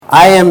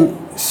I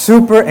am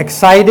super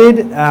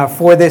excited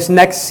for this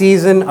next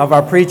season of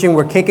our preaching.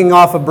 We're kicking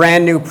off a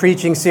brand new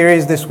preaching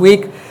series this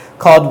week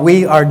called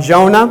We Are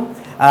Jonah.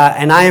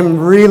 And I am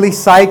really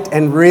psyched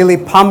and really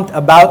pumped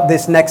about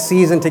this next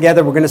season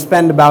together. We're going to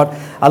spend about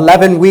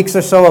 11 weeks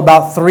or so,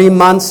 about 3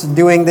 months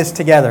doing this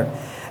together.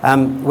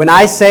 When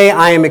I say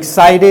I am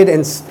excited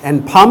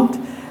and pumped,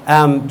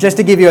 just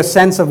to give you a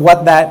sense of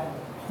what that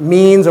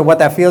means or what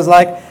that feels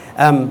like,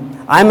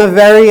 I'm a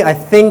very, I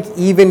think,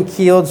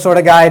 even-keeled sort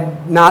of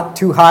guy, not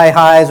too high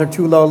highs or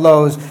too low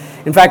lows.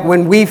 In fact,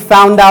 when we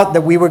found out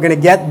that we were going to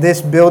get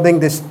this building,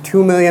 this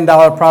 $2 million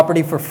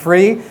property for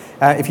free,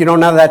 if you don't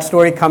know that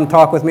story, come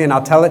talk with me and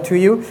I'll tell it to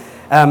you.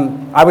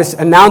 I was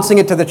announcing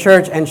it to the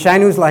church and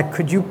Shani was like,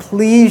 could you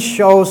please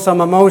show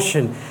some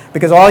emotion?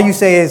 Because all you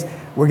say is,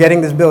 we're getting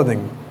this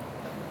building.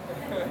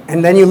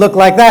 And then you look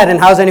like that, and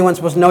how's anyone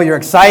supposed to know you're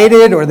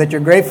excited or that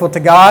you're grateful to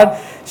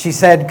God? She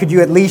said, could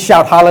you at least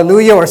shout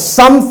hallelujah or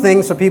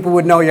something so people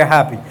would know you're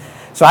happy?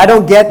 So I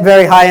don't get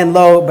very high and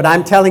low, but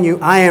I'm telling you,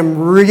 I am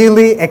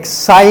really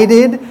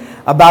excited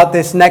about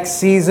this next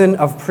season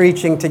of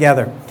preaching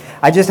together.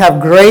 I just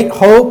have great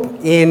hope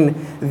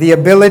in the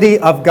ability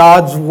of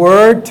God's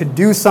Word to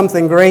do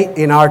something great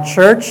in our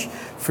church,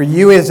 for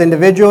you as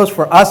individuals,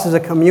 for us as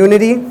a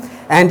community,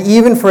 and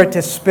even for it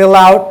to spill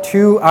out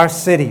to our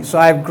city. So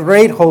I have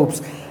great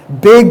hopes,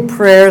 big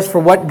prayers for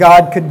what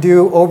God could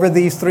do over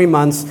these 3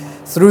 months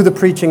through the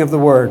preaching of the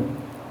Word.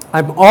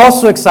 I'm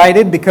also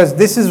excited because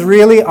this is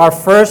really our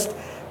first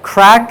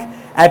crack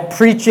at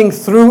preaching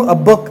through a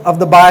book of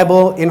the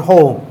Bible in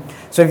whole.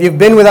 So if you've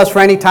been with us for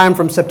any time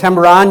from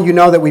September on, you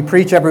know that we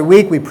preach every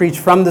week. We preach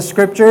from the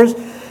Scriptures.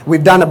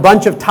 We've done a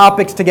bunch of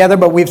topics together,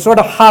 but we've sort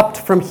of hopped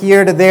from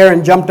here to there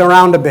and jumped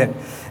around a bit.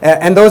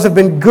 And those have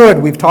been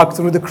good. We've talked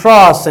through the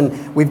cross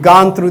and we've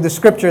gone through the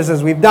Scriptures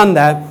as we've done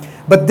that.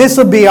 But this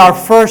will be our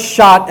first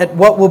shot at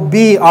what will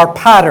be our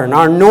pattern,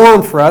 our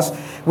norm for us,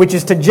 which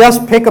is to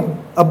just pick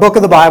a book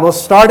of the Bible,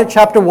 start at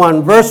chapter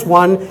 1, verse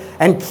 1,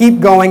 and keep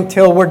going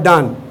till we're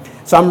done.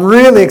 So I'm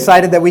really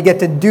excited that we get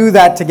to do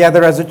that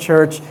together as a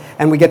church,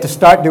 and we get to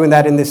start doing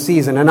that in this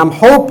season. And I'm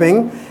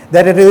hoping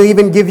that it'll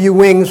even give you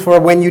wings for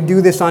when you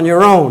do this on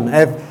your own,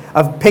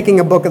 of picking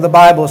a book of the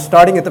Bible,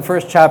 starting at the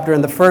first chapter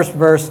and the first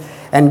verse,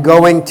 and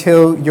going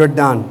till you're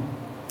done.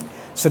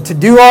 So to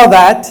do all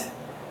that,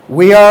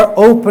 we are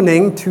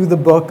opening to the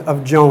book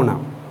of Jonah.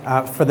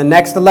 For the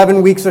next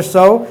 11 weeks or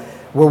so,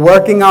 we're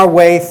working our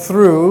way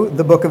through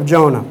the book of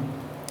Jonah.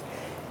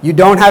 You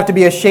don't have to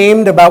be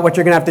ashamed about what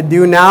you're going to have to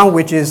do now,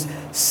 which is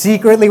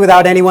secretly,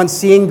 without anyone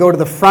seeing, go to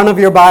the front of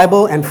your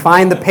Bible and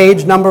find the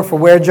page number for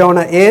where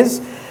Jonah is.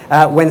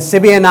 When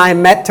Sibby and I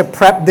met to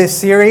prep this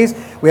series,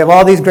 we have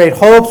all these great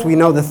hopes, we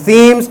know the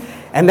themes,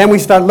 and then we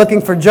start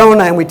looking for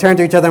Jonah and we turn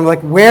to each other and we're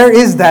like, where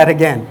is that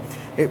again?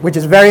 Which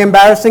is very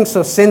embarrassing.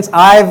 So since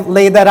I've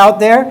laid that out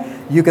there,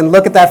 you can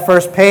look at that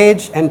first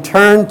page and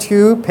turn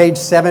to page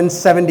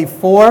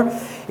 774.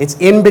 It's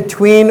in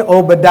between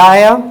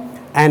Obadiah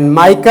and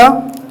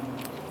Micah.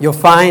 You'll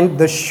find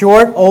the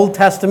short Old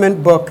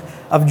Testament book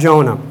of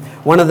Jonah.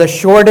 One of the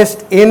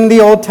shortest in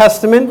the Old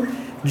Testament,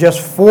 just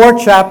 4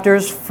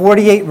 chapters,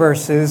 48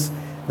 verses.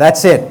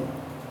 That's it.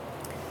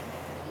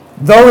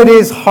 Though it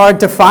is hard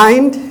to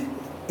find,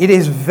 it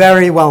is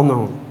very well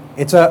known.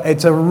 It's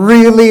a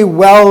really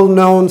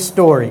well-known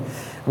story.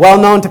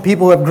 Well-known to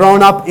people who have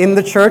grown up in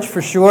the church,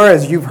 for sure,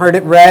 as you've heard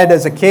it read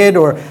as a kid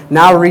or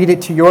now read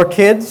it to your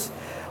kids.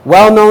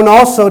 Well-known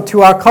also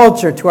to our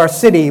culture, to our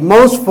city.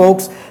 Most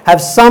folks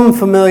have some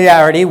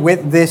familiarity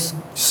with this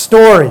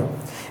story.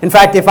 In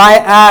fact, if I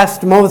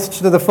asked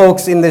most of the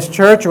folks in this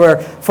church or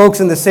folks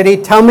in the city,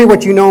 tell me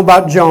what you know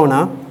about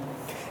Jonah.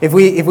 If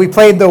we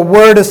played the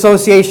word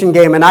association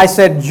game and I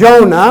said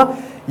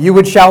Jonah, you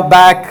would shout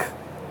back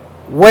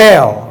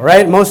whale,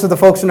 right? Most of the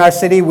folks in our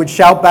city would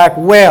shout back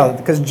whale,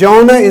 because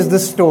Jonah is the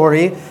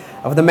story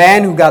of the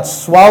man who got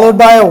swallowed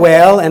by a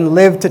whale and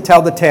lived to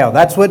tell the tale.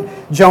 That's what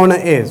Jonah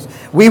is.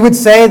 We would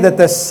say that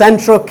the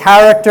central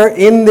character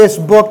in this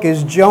book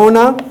is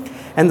Jonah,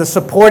 and the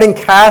supporting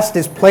cast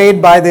is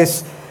played by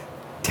this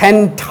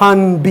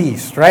 10-ton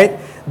beast, right?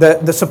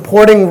 The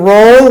supporting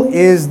role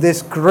is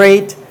this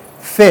great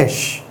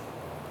fish.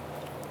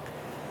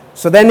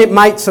 So then it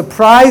might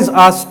surprise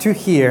us to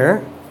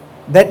hear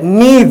that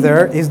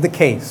neither is the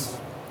case.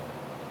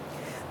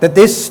 That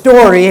this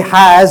story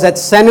has at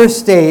center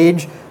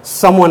stage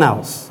someone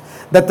else.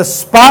 That the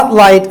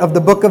spotlight of the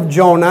book of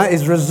Jonah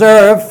is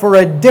reserved for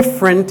a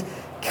different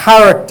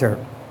character.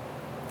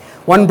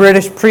 One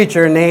British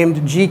preacher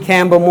named G.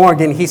 Campbell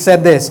Morgan, he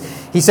said this.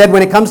 He said,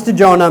 when it comes to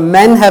Jonah,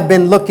 men have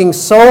been looking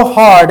so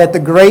hard at the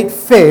great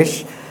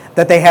fish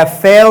that they have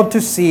failed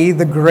to see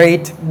the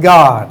great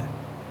God.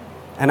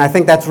 And I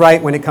think that's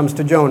right when it comes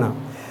to Jonah.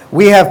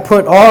 We have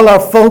put all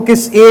our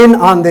focus in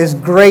on this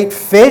great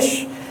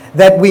fish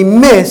that we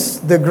miss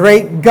the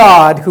great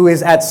God who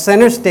is at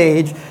center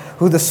stage,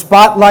 who the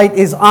spotlight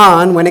is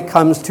on when it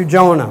comes to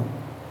Jonah.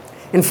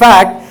 In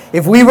fact,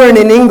 if we were in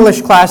an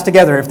English class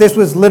together, if this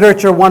was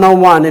Literature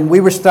 101 and we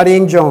were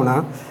studying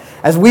Jonah,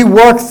 as we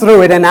work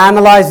through it and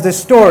analyze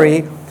this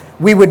story,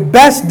 we would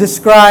best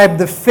describe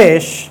the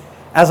fish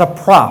as a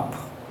prop.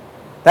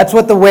 That's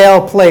what the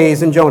whale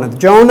plays in Jonah.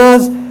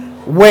 Jonah's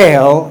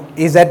whale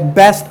is at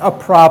best a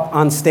prop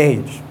on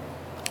stage.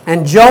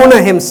 And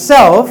Jonah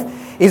himself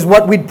is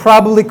what we'd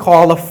probably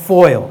call a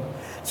foil.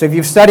 So if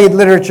you've studied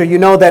literature, you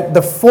know that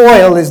the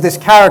foil is this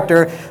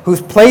character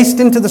who's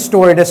placed into the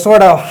story to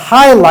sort of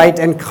highlight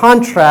and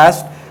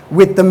contrast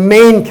with the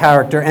main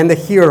character and the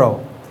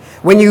hero.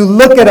 When you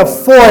look at a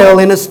foil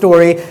in a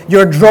story,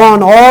 you're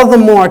drawn all the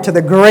more to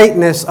the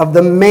greatness of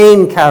the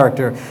main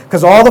character,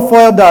 because all the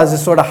foil does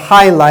is sort of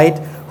highlight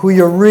who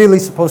you're really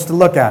supposed to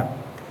look at.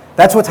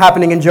 That's what's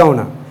happening in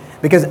Jonah.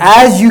 Because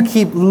as you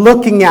keep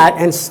looking at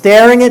and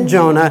staring at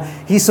Jonah,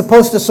 he's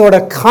supposed to sort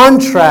of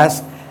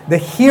contrast the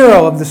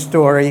hero of the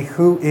story,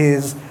 who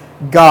is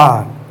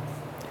God.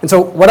 And so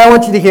what I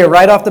want you to hear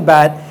right off the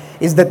bat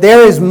is that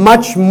there is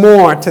much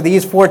more to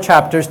these 4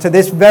 chapters, to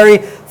this very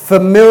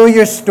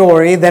familiar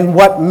story, than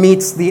what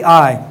meets the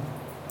eye.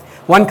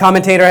 One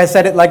commentator has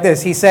said it like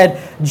this. He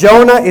said,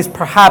 Jonah is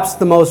perhaps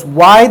the most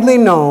widely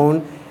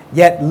known,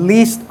 yet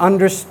least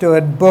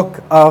understood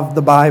book of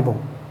the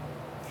Bible.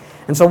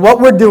 And so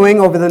what we're doing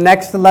over the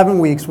next 11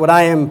 weeks, what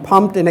I am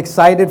pumped and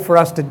excited for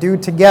us to do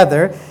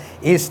together,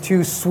 is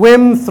to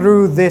swim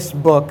through this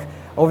book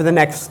over the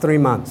next 3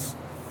 months.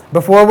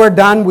 Before we're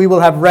done, we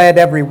will have read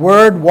every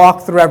word,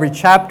 walked through every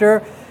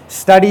chapter,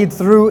 studied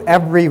through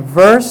every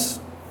verse.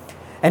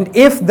 And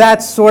if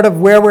that's sort of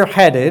where we're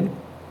headed,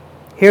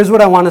 here's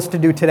what I want us to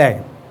do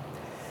today.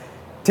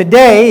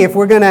 Today, if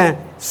we're going to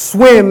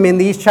swim in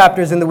these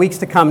chapters in the weeks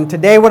to come,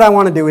 today what I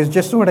want to do is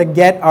just sort of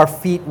get our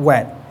feet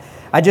wet.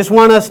 I just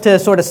want us to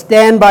sort of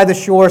stand by the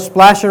shore,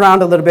 splash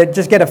around a little bit,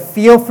 just get a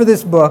feel for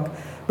this book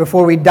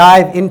before we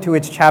dive into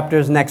its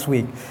chapters next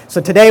week.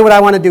 So today what I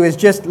want to do is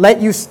just let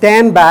you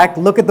stand back,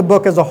 look at the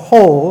book as a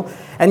whole,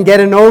 and get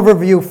an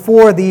overview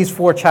for these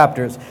 4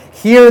 chapters.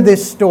 Hear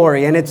this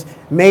story and its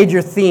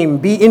major theme.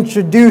 Be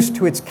introduced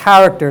to its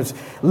characters.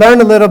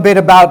 Learn a little bit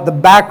about the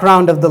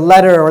background of the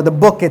letter or the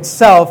book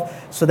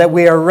itself so that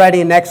we are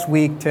ready next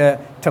week to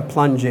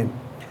plunge in.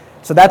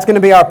 So that's going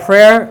to be our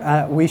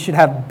prayer. We should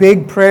have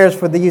big prayers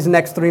for these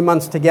next 3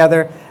 months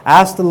together.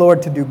 Ask the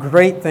Lord to do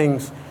great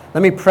things.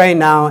 Let me pray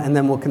now, and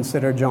then we'll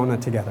consider Jonah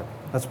together.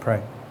 Let's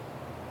pray.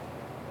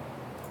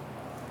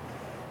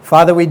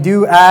 Father, we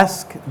do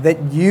ask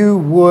that you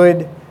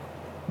would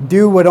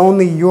do what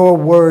only your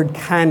word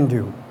can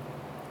do.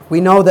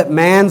 We know that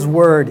man's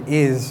word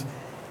is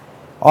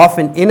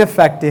often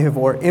ineffective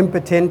or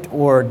impotent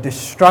or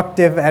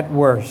destructive at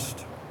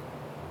worst.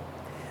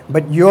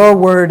 But your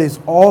word is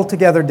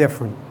altogether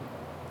different.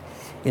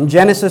 In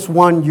Genesis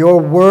 1, your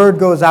word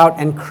goes out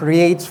and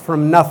creates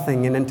from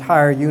nothing an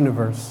entire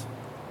universe.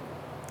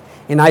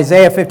 In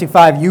Isaiah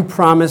 55, you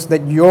promise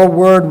that your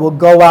word will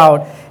go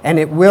out and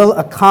it will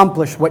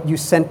accomplish what you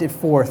sent it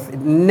forth. It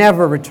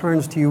never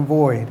returns to you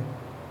void.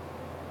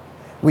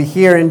 We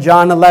hear in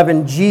John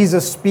 11,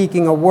 Jesus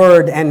speaking a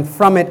word, and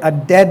from it a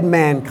dead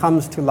man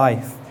comes to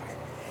life.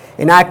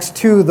 In Acts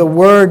 2, the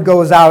word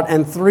goes out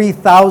and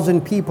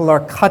 3,000 people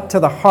are cut to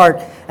the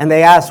heart, and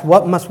they ask,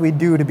 what must we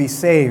do to be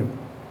saved?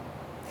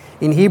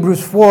 In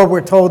Hebrews 4, we're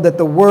told that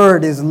the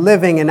word is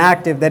living and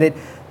active, that it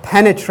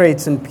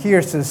penetrates and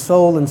pierces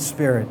soul and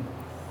spirit.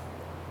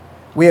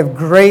 We have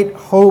great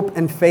hope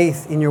and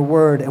faith in your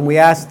word, and we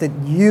ask that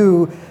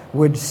you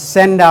would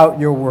send out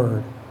your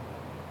word.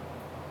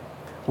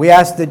 We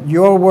ask that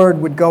your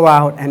word would go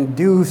out and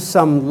do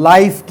some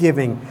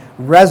life-giving,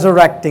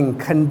 resurrecting,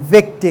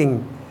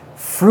 convicting,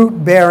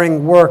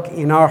 fruit-bearing work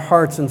in our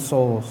hearts and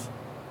souls.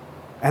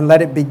 And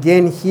let it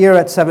begin here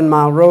at 7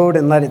 Mile Road,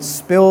 and let it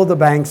spill the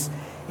banks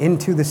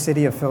into the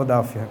city of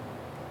Philadelphia.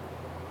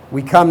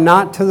 We come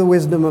not to the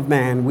wisdom of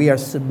man. We are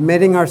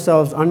submitting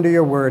ourselves under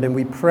your word, and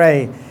we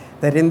pray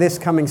that in this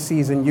coming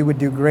season you would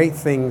do great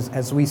things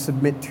as we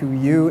submit to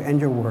you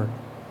and your word.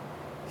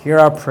 Hear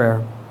our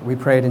prayer. We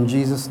pray it in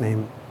Jesus'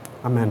 name.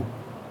 Amen.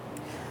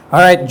 All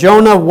right,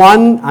 Jonah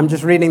 1. I'm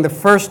just reading the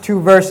first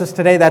 2 verses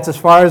today. That's as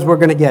far as we're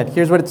going to get.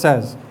 Here's what it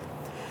says.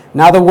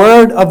 Now the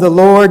word of the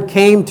Lord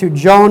came to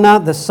Jonah,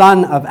 the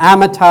son of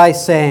Amittai,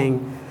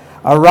 saying,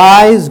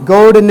 Arise,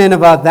 go to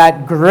Nineveh,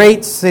 that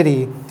great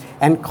city,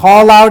 and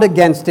call out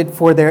against it,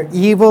 for their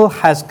evil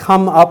has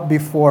come up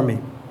before me.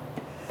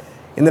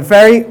 In the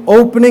very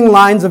opening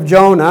lines of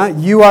Jonah,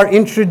 you are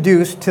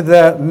introduced to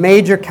the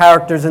major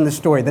characters in the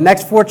story. The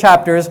next 4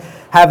 chapters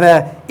have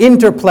an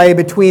interplay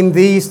between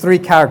these 3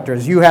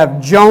 characters. You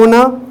have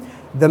Jonah,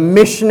 the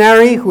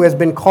missionary who has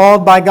been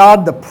called by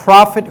God, the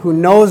prophet who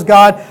knows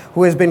God,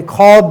 who has been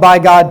called by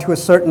God to a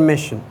certain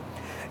mission.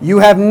 You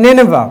have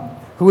Nineveh,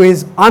 who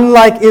is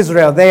unlike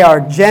Israel. They are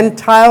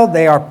Gentile,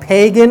 they are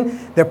pagan,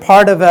 they're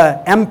part of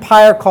an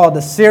empire called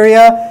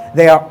Assyria.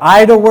 They are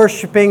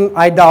idol-worshipping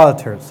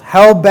idolaters,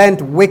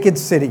 hell-bent, wicked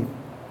city.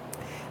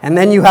 And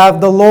then you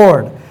have the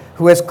Lord,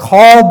 who has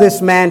called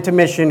this man to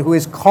mission, who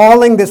is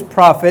calling this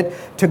prophet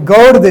to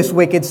go to this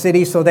wicked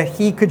city so that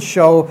he could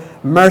show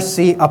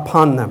mercy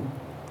upon them.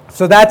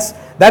 So that's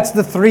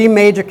the 3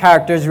 major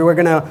characters we're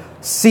going to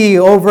see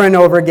over and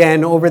over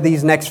again over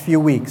these next few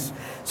weeks.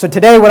 So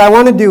today what I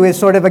want to do is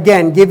sort of,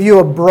 again, give you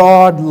a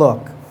broad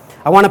look.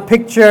 I want to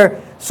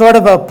picture sort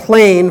of a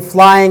plane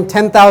flying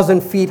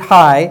 10,000 feet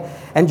high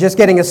and just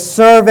getting a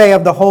survey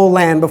of the whole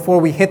land before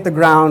we hit the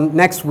ground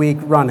next week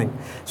running.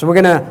 So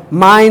we're going to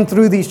mine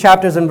through these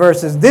chapters and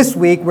verses. This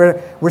week,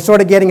 we're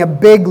sort of getting a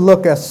big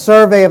look, a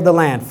survey of the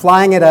land,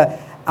 flying at an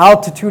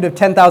altitude of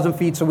 10,000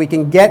 feet so we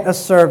can get a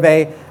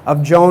survey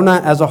of Jonah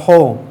as a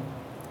whole.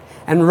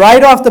 And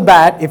right off the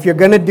bat, if you're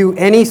going to do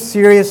any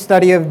serious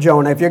study of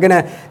Jonah, if you're going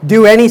to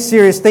do any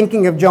serious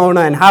thinking of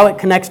Jonah and how it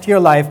connects to your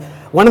life,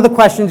 one of the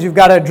questions you've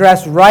got to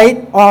address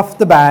right off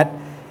the bat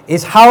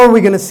is, how are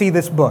we going to see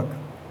this book?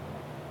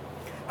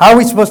 How are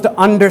we supposed to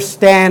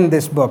understand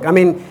this book? I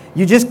mean,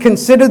 you just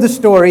consider the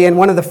story, and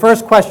one of the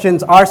first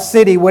questions our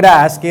city would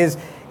ask is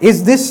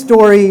this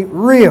story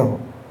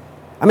real?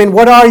 I mean,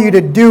 what are you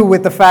to do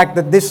with the fact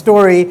that this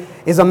story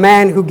is a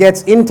man who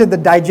gets into the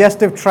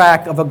digestive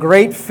tract of a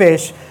great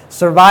fish,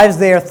 survives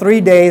there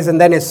 3 days, and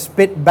then is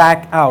spit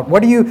back out?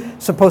 What are you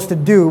supposed to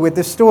do with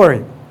this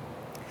story?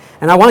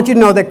 And I want you to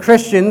know that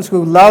Christians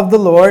who love the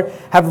Lord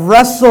have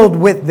wrestled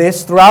with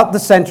this throughout the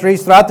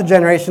centuries, throughout the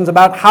generations,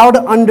 about how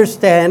to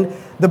understand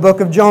the book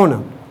of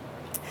Jonah.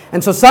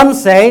 And so some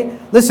say,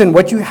 listen,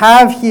 what you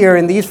have here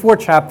in these 4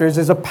 chapters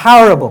is a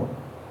parable,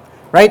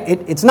 right?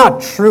 It's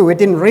not true. It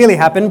didn't really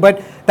happen,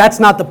 but that's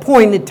not the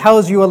point. It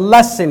tells you a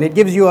lesson. It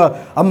gives you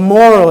a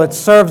moral. It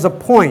serves a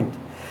point.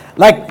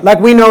 Like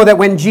we know that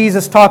when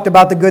Jesus talked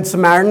about the Good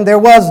Samaritan, there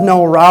was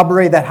no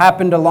robbery that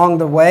happened along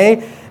the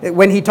way.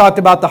 When he talked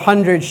about the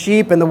 100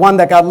 sheep and the one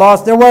that got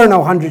lost, there were no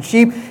 100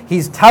 sheep.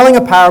 He's telling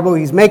a parable.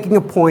 He's making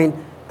a point.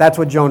 That's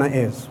what Jonah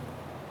is.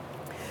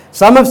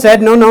 Some have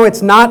said, no,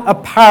 it's not a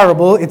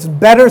parable. It's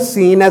better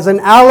seen as an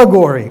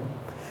allegory.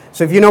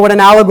 So if you know what an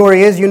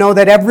allegory is, you know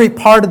that every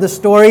part of the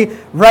story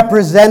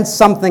represents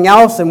something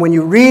else. And when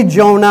you read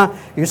Jonah,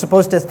 you're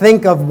supposed to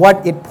think of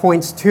what it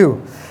points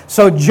to.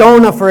 So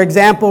Jonah, for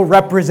example,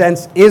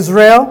 represents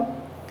Israel.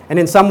 And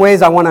in some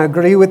ways, I want to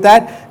agree with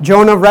that.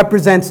 Jonah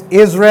represents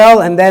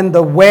Israel, and then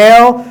the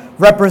whale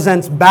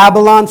represents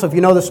Babylon. So if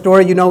you know the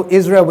story, you know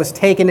Israel was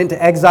taken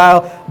into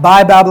exile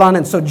by Babylon.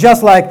 And so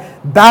just like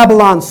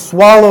Babylon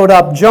swallowed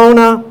up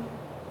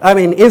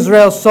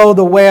Israel, so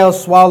the whale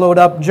swallowed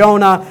up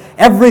Jonah.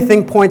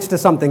 Everything points to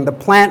something. The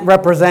plant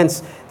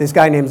represents this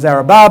guy named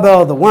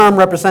Zerubbabel. The worm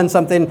represents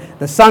something.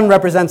 The sun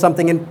represents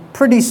something. And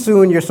pretty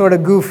soon you're sort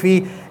of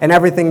goofy and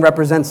everything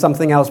represents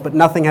something else, but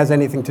nothing has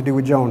anything to do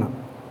with Jonah.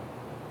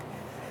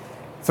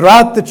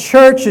 Throughout the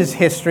church's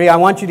history, I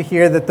want you to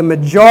hear that the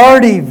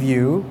majority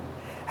view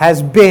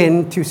has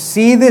been to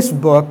see this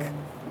book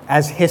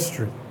as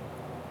history,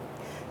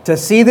 to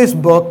see this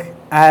book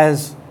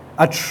as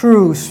a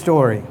true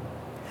story,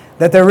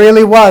 that there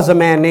really was a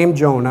man named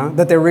Jonah,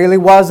 that there really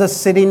was a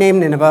city named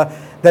Nineveh,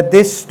 that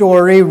this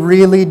story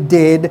really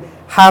did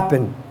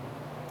happen.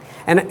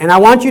 And I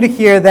want you to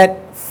hear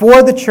that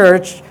for the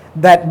church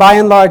that by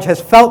and large has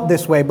felt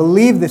this way,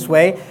 believed this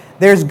way,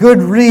 there's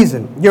good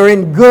reason. You're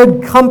in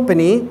good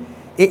company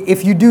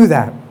if you do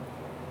that.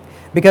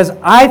 Because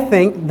I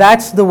think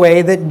that's the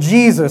way that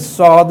Jesus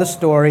saw the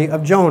story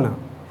of Jonah.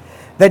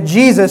 That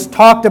Jesus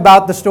talked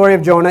about the story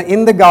of Jonah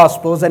in the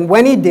Gospels, and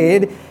when he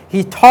did,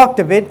 he talked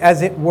of it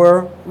as it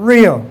were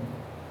real.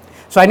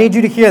 So I need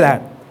you to hear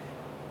that.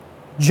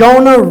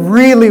 Jonah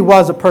really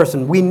was a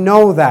person. We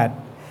know that.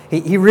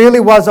 He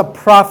really was a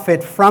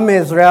prophet from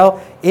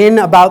Israel in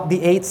about the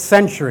 8th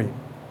century.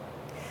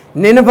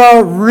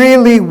 Nineveh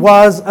really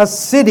was a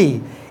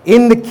city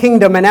in the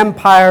kingdom and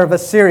empire of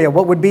Assyria,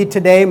 what would be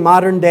today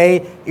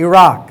modern-day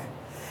Iraq.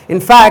 In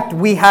fact,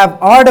 we have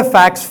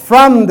artifacts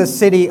from the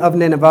city of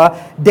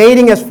Nineveh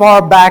dating as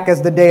far back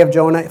as the day of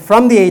Jonah,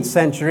 from the 8th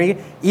century,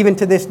 even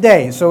to this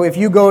day. So if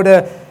you go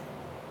to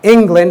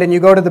England and you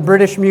go to the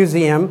British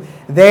Museum,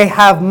 they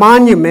have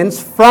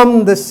monuments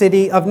from the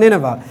city of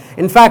Nineveh.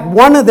 In fact,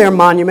 one of their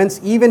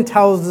monuments even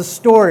tells the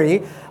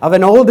story of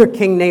an older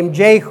king named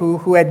Jehu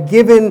who had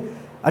given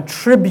a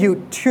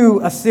tribute to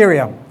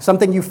Assyria,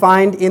 something you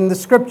find in the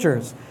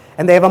scriptures.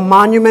 And they have a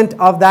monument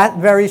of that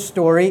very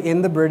story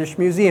in the British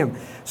Museum.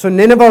 So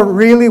Nineveh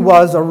really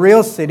was a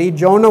real city.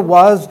 Jonah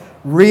was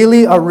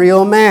really a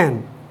real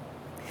man.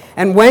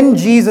 And when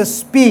Jesus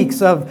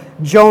speaks of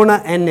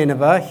Jonah and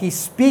Nineveh, he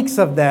speaks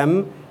of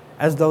them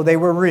as though they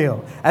were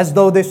real, as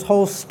though this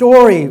whole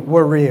story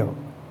were real.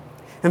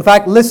 In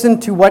fact, listen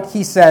to what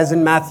he says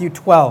in Matthew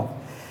 12.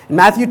 In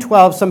Matthew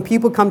 12, some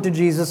people come to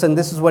Jesus, and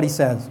this is what he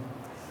says.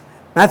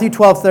 Matthew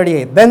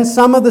 12:38. Then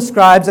some of the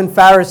scribes and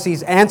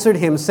Pharisees answered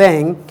him,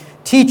 saying,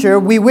 Teacher,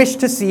 we wish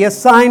to see a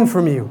sign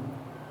from you.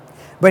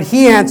 But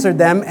he answered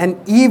them, An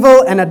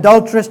evil and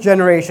adulterous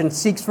generation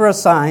seeks for a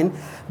sign,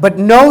 but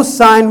no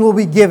sign will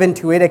be given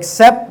to it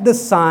except the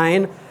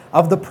sign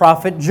of the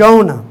prophet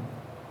Jonah.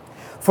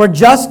 For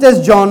just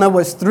as Jonah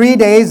was 3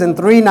 days and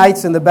 3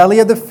 nights in the belly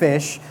of the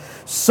fish,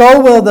 so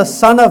will the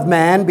Son of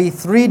Man be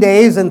 3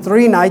 days and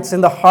 3 nights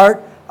in the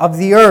heart of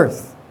the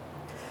earth.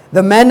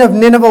 The men of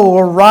Nineveh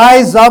will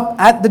rise up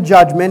at the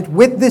judgment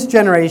with this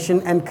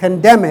generation and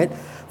condemn it,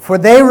 for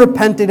they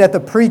repented at the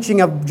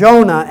preaching of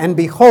Jonah, and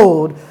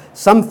behold,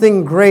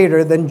 something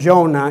greater than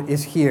Jonah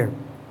is here.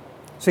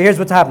 So here's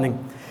what's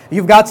happening.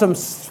 You've got some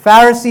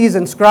Pharisees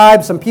and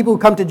scribes, some people who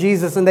come to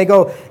Jesus and they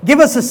go, give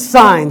us a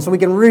sign so we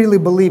can really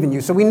believe in you,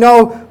 so we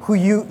know who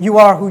you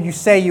are, who you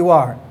say you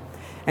are.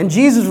 And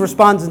Jesus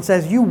responds and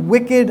says, you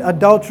wicked,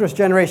 adulterous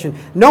generation,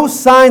 no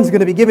sign's going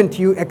to be given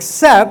to you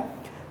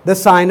except the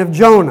sign of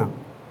Jonah.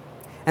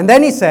 And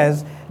then he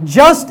says,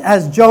 just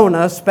as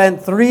Jonah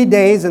spent 3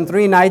 days and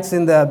 3 nights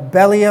in the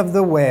belly of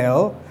the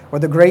whale, or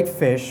the great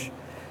fish,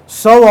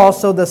 so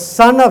also the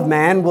Son of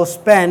Man will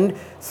spend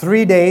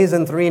 3 days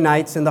and 3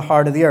 nights in the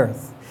heart of the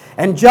earth.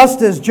 And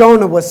just as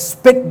Jonah was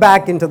spit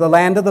back into the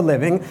land of the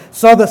living,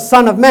 so the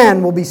Son of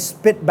Man will be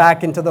spit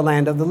back into the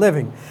land of the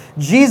living.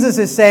 Jesus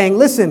is saying,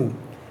 listen,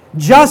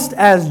 just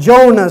as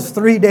Jonah's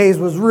 3 days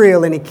was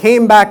real and he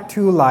came back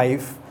to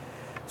life,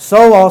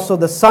 so also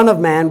the Son of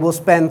Man will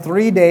spend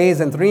 3 days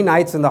and 3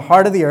 nights in the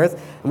heart of the earth.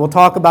 And we'll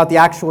talk about the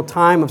actual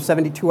time of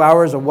 72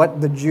 hours or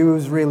what the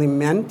Jews really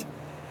meant.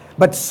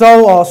 But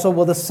so also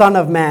will the Son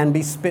of Man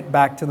be spit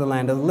back to the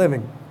land of the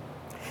living.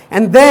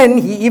 And then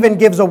he even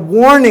gives a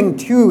warning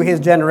to his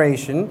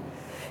generation.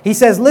 He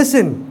says,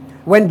 listen,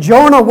 when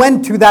Jonah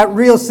went to that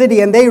real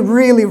city and they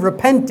really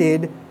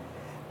repented,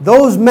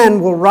 those men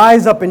will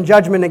rise up in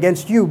judgment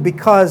against you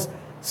because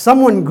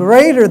someone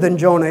greater than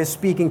Jonah is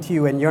speaking to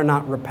you and you're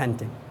not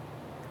repenting.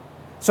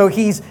 So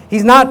he's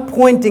not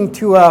pointing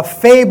to a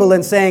fable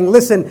and saying,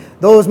 listen,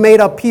 those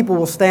made-up people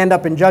will stand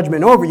up in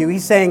judgment over you.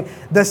 He's saying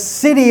the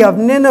city of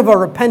Nineveh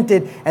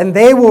repented and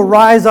they will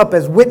rise up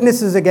as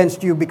witnesses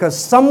against you because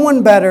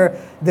someone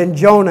better than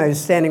Jonah is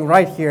standing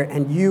right here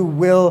and you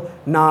will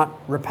not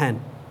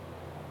repent.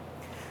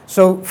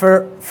 So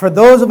for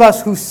those of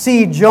us who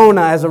see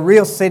Jonah as a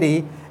real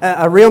city,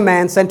 a real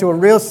man sent to a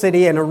real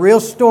city and a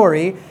real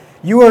story,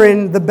 you are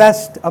in the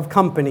best of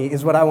company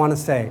is what I want to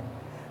say.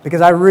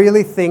 Because I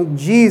really think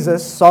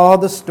Jesus saw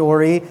the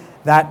story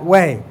that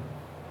way.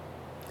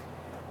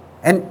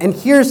 And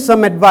here's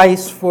some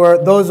advice for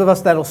those of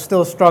us that will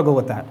still struggle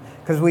with that.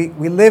 Because we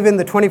live in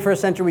the 21st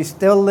century, we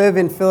still live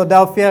in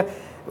Philadelphia.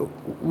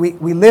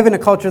 We live in a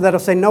culture that will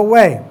say, no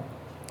way.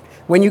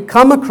 When you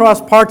come across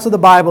parts of the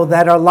Bible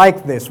that are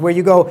like this, where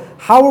you go,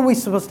 how are we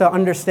supposed to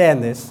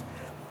understand this?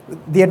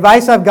 The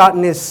advice I've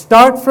gotten is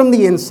start from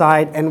the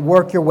inside and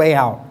work your way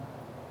out.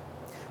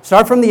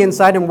 Start from the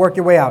inside and work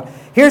your way out.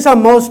 Here's how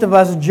most of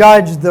us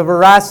judge the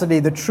veracity,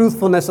 the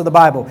truthfulness of the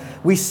Bible.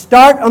 We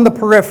start on the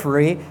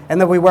periphery and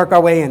then we work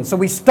our way in. So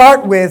we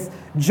start with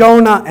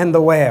Jonah and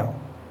the whale.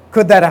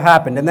 Could that have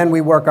happened? And then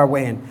we work our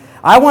way in.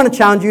 I want to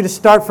challenge you to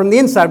start from the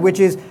inside, which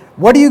is,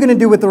 what are you going to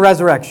do with the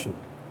resurrection?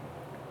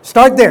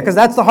 Start there, because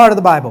that's the heart of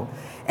the Bible.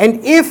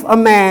 And if a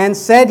man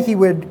said he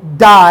would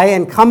die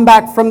and come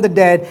back from the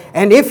dead,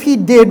 and if he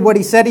did what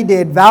he said he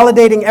did,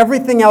 validating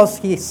everything else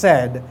he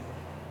said,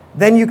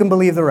 then you can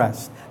believe the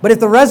rest. But if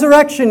the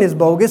resurrection is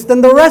bogus,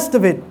 then the rest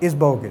of it is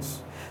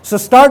bogus. So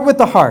start with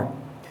the heart.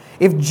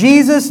 If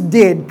Jesus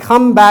did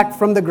come back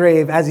from the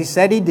grave as he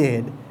said he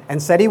did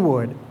and said he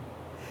would,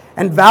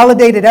 and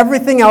validated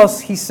everything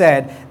else he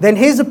said, then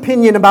his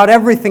opinion about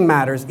everything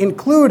matters,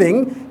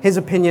 including his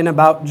opinion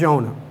about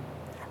Jonah.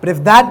 But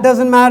if that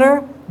doesn't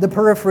matter, the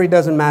periphery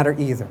doesn't matter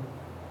either.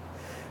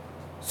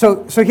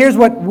 So here's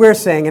what we're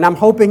saying, and I'm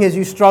hoping as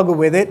you struggle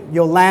with it,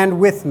 you'll land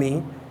with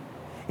me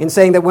in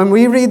saying that when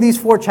we read these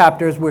 4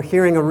 chapters, we're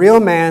hearing a real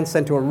man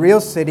sent to a real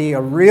city,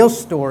 a real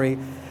story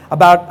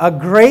about a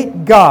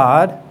great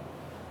God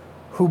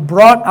who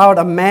brought out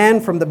a man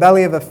from the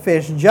belly of a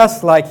fish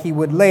just like he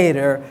would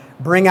later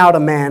bring out a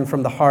man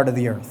from the heart of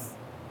the earth.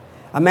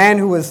 A man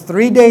who was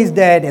 3 days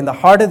dead in the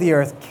heart of the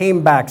earth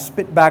came back,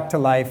 spit back to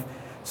life.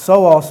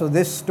 So also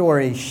this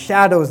story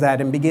shadows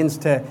that and begins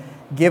to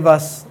give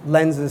us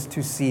lenses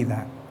to see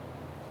that.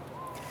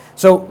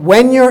 So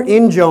when you're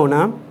in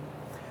Jonah,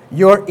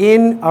 you're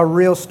in a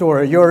real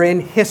story. You're in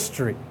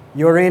history.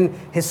 You're in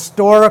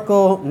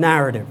historical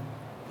narrative.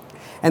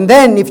 And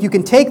then if you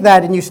can take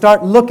that and you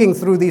start looking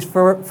through these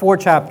 4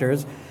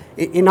 chapters,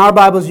 in our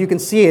Bibles you can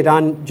see it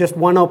on just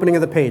one opening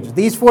of the page.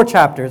 These 4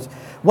 chapters,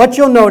 what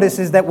you'll notice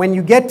is that when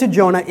you get to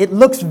Jonah, it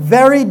looks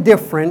very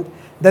different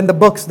than the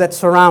books that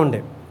surround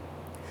it.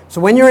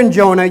 So when you're in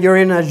Jonah, you're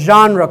in a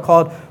genre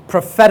called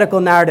prophetical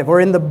narrative,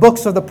 or in the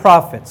books of the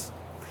prophets.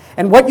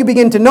 And what you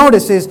begin to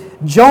notice is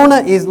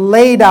Jonah is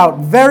laid out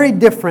very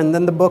different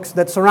than the books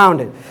that surround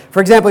it.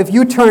 For example, if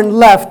you turn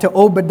left to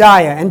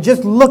Obadiah and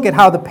just look at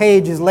how the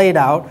page is laid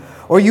out,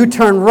 or you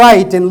turn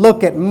right and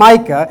look at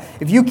Micah,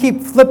 if you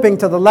keep flipping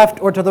to the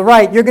left or to the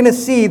right, you're going to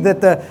see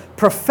that the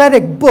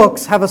prophetic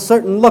books have a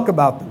certain look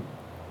about them.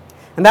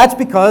 And that's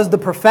because the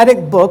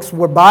prophetic books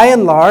were by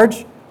and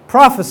large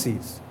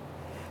prophecies.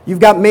 You've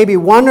got maybe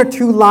 1 or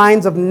 2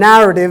 lines of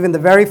narrative in the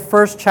very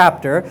first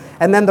chapter,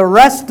 and then the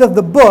rest of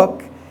the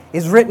book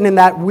is written in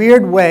that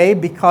weird way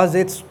because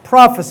it's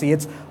prophecy,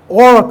 it's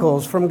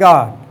oracles from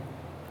God.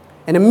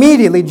 And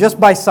immediately, just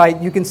by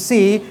sight, you can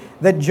see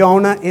that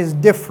Jonah is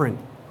different.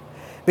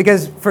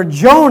 Because for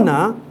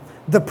Jonah,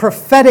 the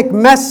prophetic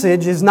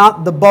message is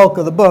not the bulk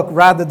of the book,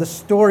 rather the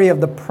story of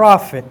the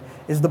prophet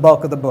is the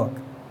bulk of the book.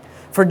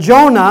 For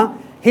Jonah,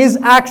 His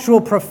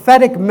actual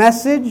prophetic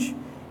message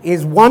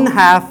is one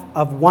half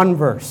of one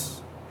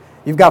verse.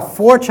 You've got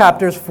 4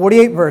 chapters,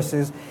 48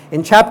 verses.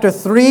 In chapter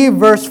 3,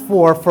 verse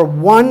 4, for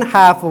one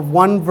half of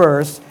one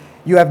verse,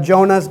 you have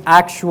Jonah's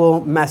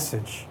actual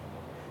message.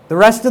 The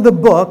rest of the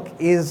book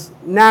is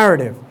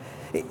narrative.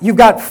 You've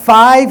got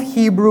 5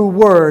 Hebrew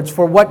words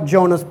for what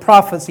Jonah's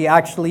prophecy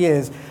actually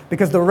is,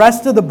 because the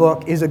rest of the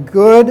book is a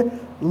good,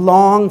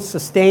 long,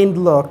 sustained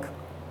look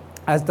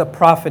as the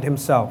prophet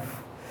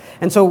himself.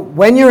 And so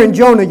when you're in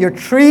Jonah, you're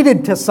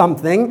treated to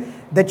something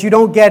that you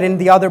don't get in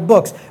the other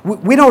books.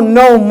 We don't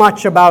know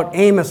much about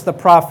Amos the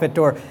prophet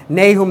or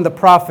Nahum the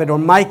prophet or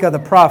Micah the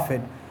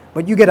prophet,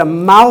 but you get a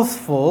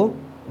mouthful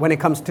when it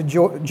comes to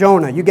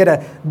Jonah. You get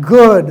a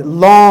good,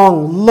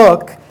 long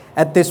look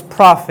at this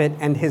prophet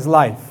and his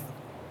life.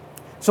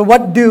 So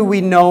what do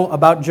we know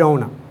about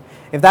Jonah?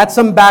 If that's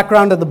some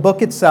background of the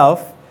book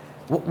itself,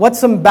 what's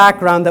some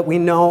background that we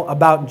know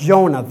about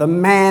Jonah, the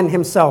man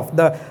himself,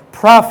 the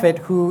prophet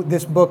who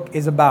this book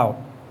is about?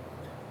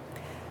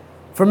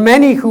 For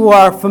many who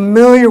are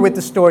familiar with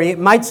the story, it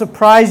might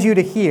surprise you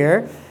to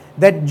hear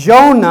that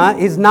Jonah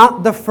is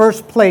not the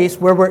first place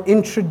where we're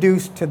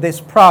introduced to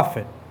this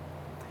prophet.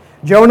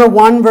 Jonah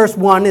 1 verse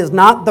 1 is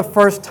not the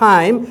first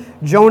time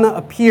Jonah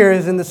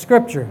appears in the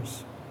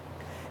scriptures.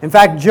 In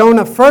fact,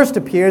 Jonah first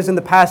appears in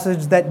the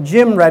passage that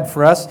Jim read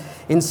for us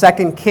in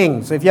 2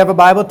 Kings. So if you have a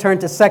Bible, turn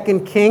to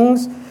 2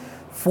 Kings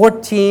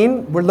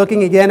 14. We're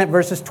looking again at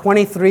verses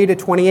 23 to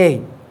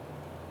 28.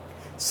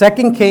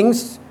 2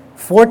 Kings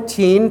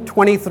 14,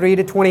 23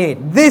 to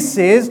 28. This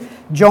is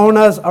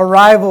Jonah's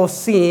arrival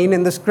scene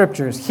in the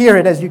scriptures. Hear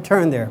it as you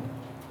turn there.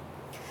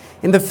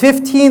 In the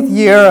 15th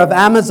year of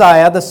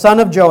Amaziah, the son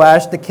of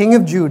Joash, the king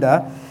of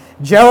Judah,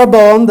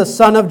 Jeroboam, the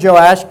son of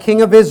Joash,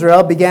 king of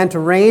Israel, began to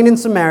reign in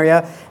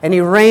Samaria, and he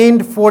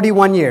reigned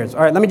 41 years.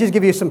 All right, let me just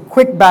give you some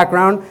quick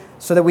background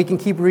so that we can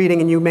keep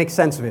reading and you make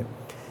sense of it.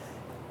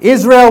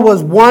 Israel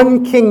was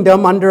one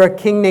kingdom under a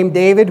king named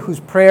David, whose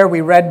prayer we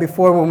read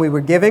before when we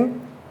were giving.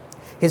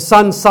 His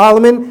son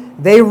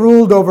Solomon, they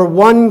ruled over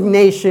one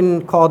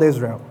nation called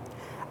Israel.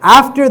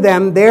 After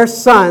them, their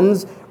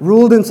sons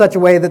ruled in such a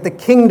way that the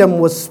kingdom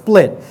was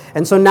split.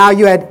 And so now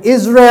you had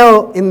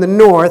Israel in the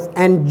north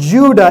and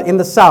Judah in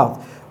the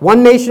south.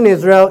 One nation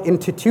Israel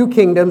into 2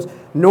 kingdoms,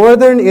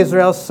 northern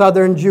Israel,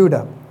 southern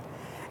Judah.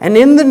 And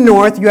in the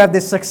north, you have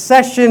this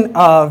succession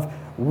of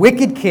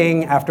wicked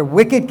king after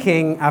wicked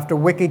king after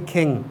wicked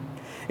king.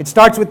 It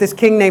starts with this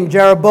king named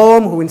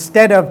Jeroboam, who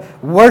instead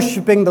of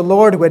worshiping the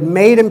Lord who had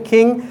made him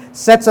king,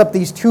 sets up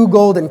these 2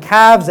 golden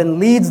calves and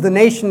leads the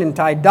nation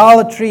into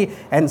idolatry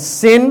and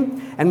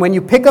sin. And when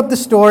you pick up the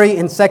story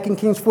in 2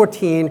 Kings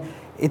 14,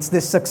 it's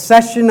this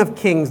succession of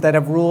kings that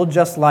have ruled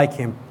just like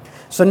him.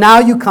 So now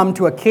you come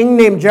to a king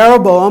named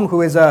Jeroboam,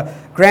 who is a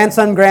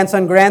grandson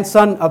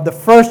of the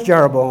first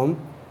Jeroboam.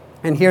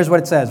 And here's what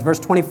it says, verse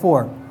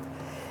 24.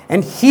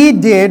 And he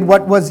did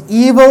what was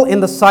evil in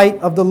the sight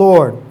of the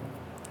Lord.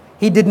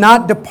 He did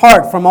not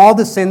depart from all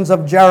the sins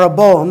of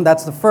Jeroboam,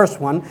 that's the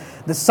first one,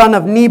 the son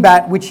of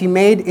Nebat, which he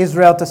made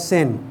Israel to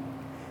sin.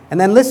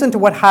 And then listen to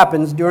what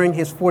happens during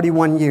his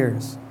 41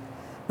 years.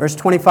 Verse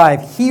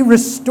 25, he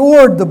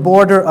restored the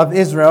border of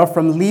Israel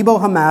from Lebo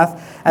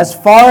Hamath as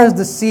far as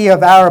the sea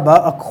of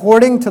Arabah,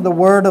 according to the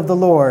word of the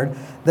Lord,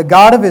 the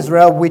God of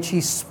Israel, which he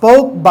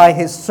spoke by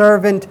his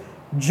servant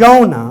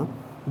Jonah,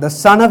 the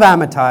son of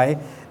Amittai,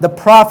 the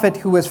prophet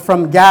who was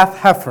from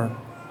Gath-Hepher.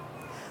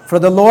 For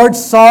the Lord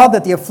saw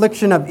that the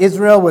affliction of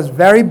Israel was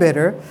very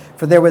bitter,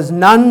 for there was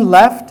none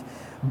left,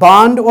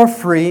 bond or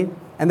free,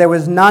 and there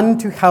was none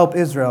to help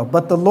Israel.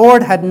 But the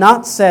Lord had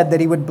not said that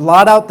he would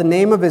blot out the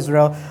name of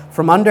Israel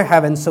from under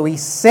heaven, so he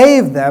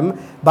saved them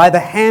by the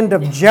hand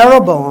of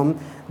Jeroboam,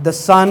 the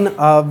son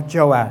of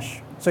Joash.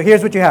 So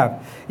here's what you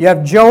have. You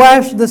have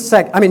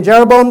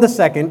Jeroboam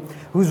II,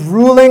 who's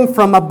ruling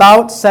from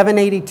about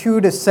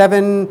 782 to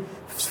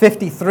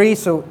 753,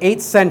 so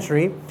 8th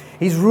century.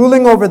 He's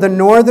ruling over the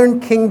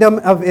northern kingdom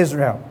of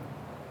Israel.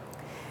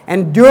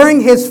 And during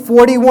his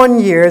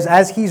 41 years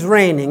as he's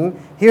reigning,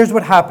 here's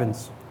what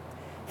happens.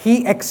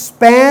 He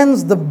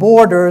expands the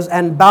borders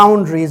and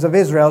boundaries of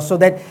Israel so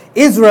that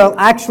Israel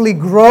actually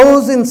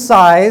grows in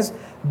size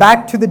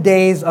back to the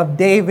days of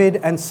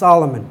David and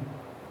Solomon.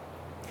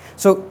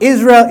 So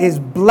Israel is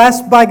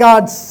blessed by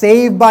God,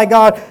 saved by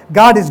God.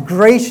 God is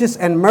gracious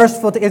and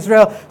merciful to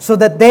Israel so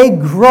that they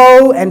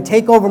grow and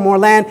take over more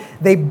land.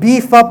 They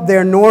beef up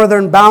their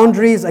northern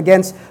boundaries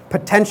against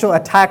potential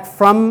attack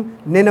from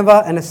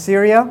Nineveh and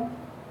Assyria.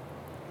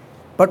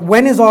 But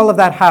when is all of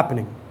that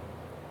happening?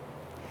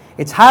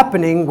 It's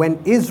happening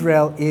when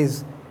Israel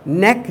is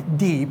neck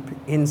deep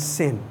in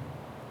sin.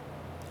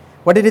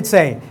 What did it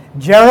say?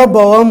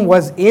 Jeroboam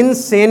was in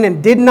sin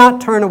and did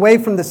not turn away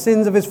from the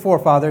sins of his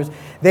forefathers.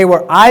 They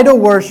were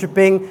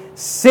idol-worshipping,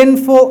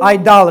 sinful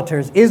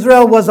idolaters.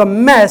 Israel was a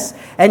mess,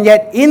 and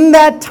yet in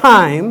that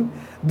time,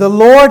 the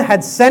Lord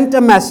had sent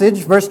a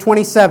message, verse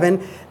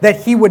 27,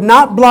 that he would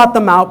not blot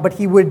them out, but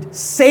he would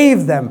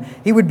save them.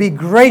 He would be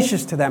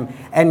gracious to them.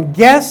 And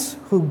guess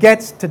who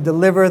gets to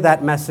deliver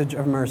that message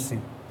of mercy?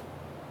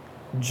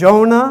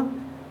 Jonah,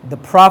 the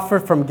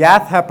prophet from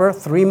Gath-hepher,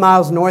 3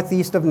 miles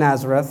northeast of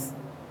Nazareth,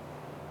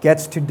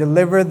 gets to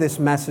deliver this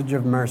message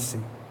of mercy.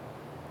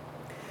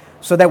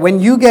 So that when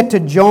you get to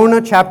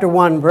Jonah chapter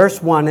 1,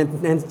 verse 1,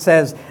 and it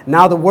says,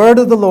 "Now the word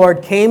of the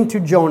Lord came to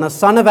Jonah,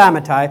 son of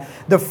Amittai,"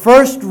 the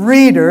first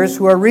readers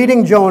who are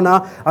reading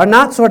Jonah are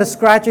not sort of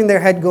scratching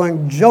their head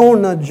going,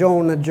 "Jonah,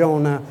 Jonah,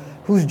 Jonah,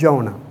 who's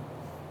Jonah?"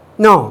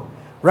 No,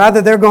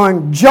 rather they're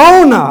going,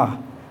 "Jonah!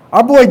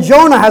 Our boy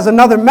Jonah has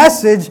another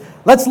message.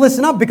 Let's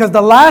listen up, because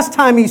the last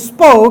time he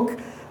spoke,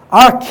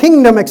 our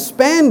kingdom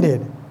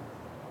expanded."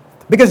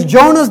 Because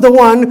Jonah's the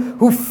one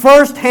who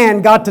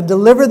firsthand got to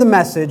deliver the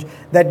message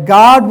that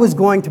God was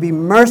going to be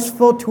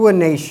merciful to a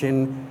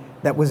nation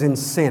that was in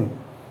sin.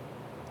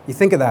 You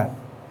think of that.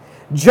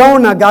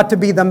 Jonah got to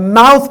be the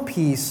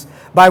mouthpiece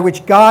by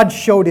which God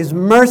showed his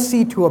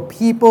mercy to a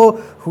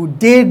people who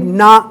did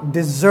not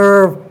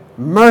deserve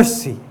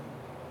mercy.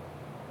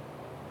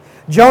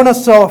 Jonah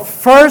saw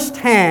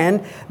firsthand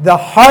the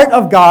heart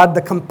of God,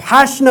 the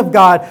compassion of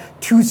God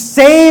to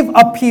save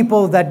a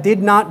people that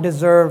did not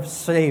deserve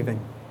saving,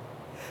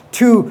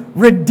 to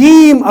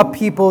redeem a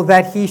people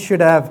that he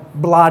should have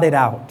blotted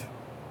out.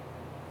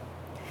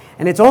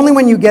 And it's only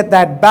when you get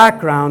that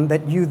background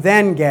that you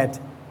then get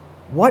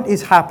what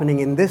is happening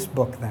in this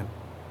book then.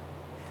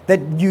 That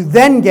you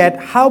then get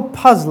how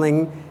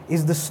puzzling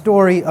is the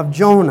story of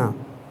Jonah.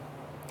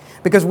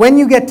 Because when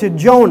you get to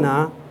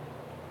Jonah,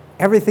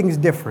 everything's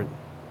different.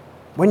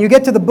 When you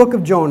get to the book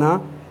of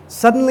Jonah,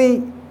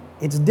 suddenly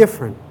it's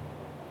different.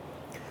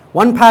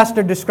 One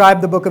pastor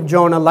described the book of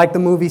Jonah like the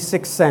movie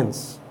Sixth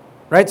Sense.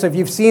 Right? So if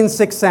you've seen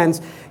Sixth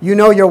Sense, you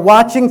know you're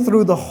watching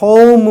through the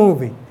whole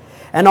movie.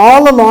 And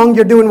all along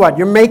you're doing what?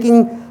 You're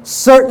making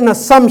certain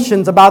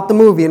assumptions about the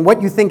movie and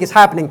what you think is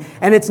happening.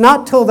 And it's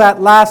not till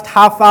that last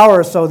half hour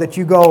or so that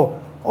you go,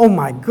 "Oh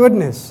my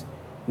goodness,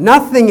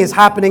 nothing is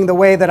happening the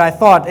way that I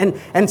thought."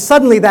 And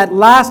suddenly that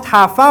last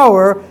half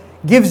hour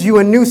gives you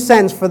a new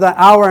sense for the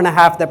hour and a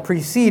half that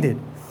preceded.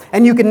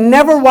 And you can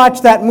never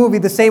watch that movie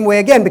the same way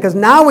again, because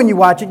now when you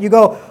watch it, you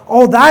go,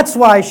 "Oh, that's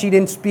why she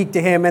didn't speak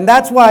to him, and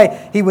that's why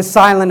he was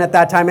silent at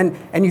that time,"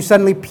 and you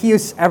suddenly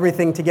piece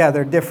everything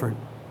together different.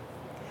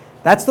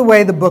 That's the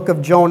way the book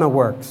of Jonah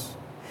works.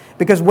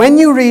 Because when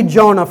you read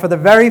Jonah for the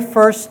very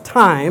first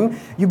time,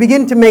 you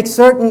begin to make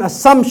certain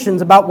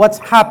assumptions about what's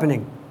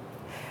happening.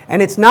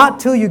 And it's not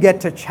till you get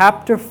to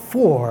chapter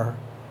 4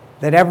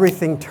 that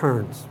everything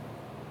turns.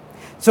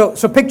 So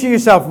picture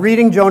yourself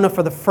reading Jonah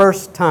for the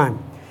first time.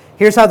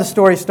 Here's how the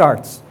story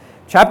starts.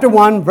 Chapter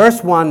 1,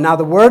 verse 1, "Now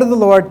the word of the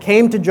Lord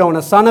came to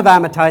Jonah, son of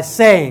Amittai,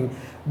 saying,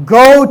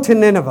 'Go to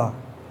Nineveh,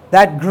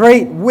 that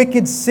great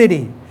wicked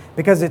city,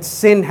 because its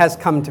sin has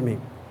come to me.'"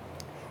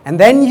 And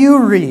then you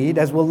read,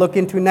 as we'll look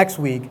into next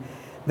week,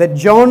 that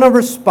Jonah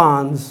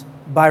responds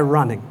by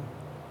running.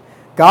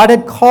 God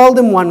had called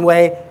him one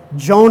way,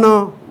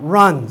 Jonah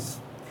runs.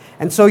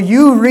 And so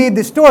you read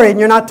the story and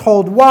you're not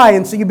told why,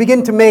 and so you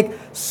begin to make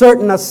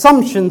certain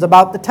assumptions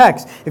about the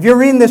text. If you're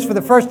reading this for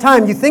the first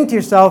time, you think to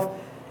yourself,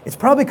 it's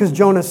probably because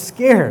Jonah's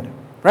scared,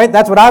 right?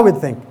 That's what I would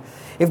think.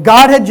 If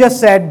God had just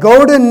said,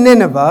 "Go to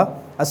Nineveh,"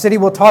 a city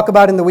we'll talk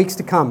about in the weeks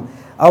to come,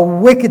 a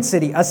wicked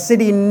city, a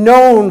city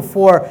known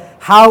for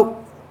how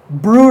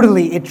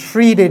brutally it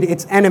treated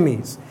its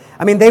enemies.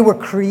 I mean, they were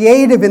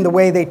creative in the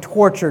way they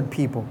tortured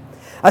people.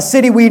 A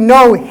city we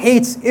know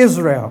hates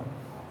Israel.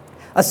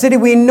 A city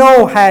we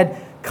know had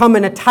come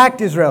and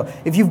attacked Israel.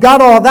 If you've got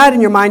all that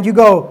in your mind, you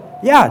go,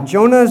 yeah,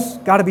 Jonah's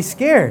got to be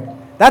scared.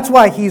 That's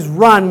why he's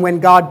run when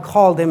God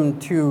called him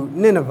to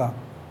Nineveh.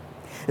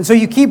 And so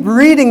you keep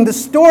reading the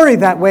story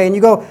that way and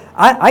you go,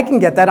 I can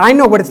get that. I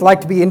know what it's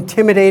like to be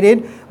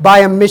intimidated by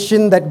a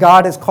mission that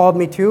God has called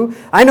me to.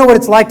 I know what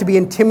it's like to be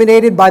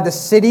intimidated by the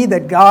city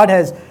that God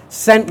has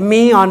sent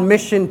me on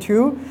mission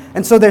to.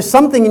 And so there's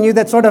something in you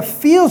that sort of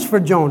feels for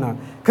Jonah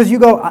because you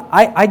go,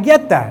 I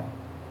get that.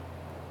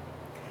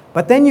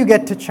 But then you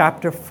get to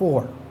chapter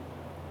 4.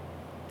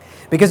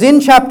 Because in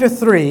chapter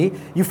 3,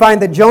 you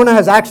find that Jonah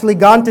has actually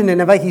gone to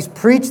Nineveh. He's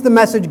preached the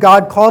message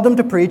God called him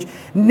to preach.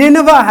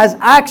 Nineveh has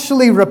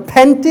actually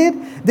repented.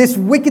 This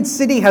wicked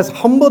city has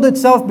humbled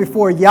itself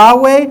before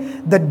Yahweh,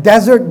 the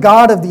desert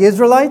God of the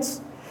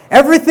Israelites.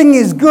 Everything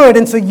is good,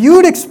 and so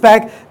you'd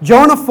expect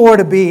Jonah 4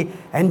 to be,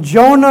 "And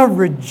Jonah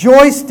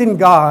rejoiced in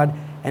God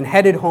and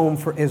headed home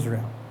for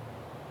Israel."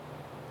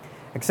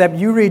 Except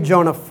you read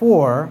Jonah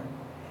 4,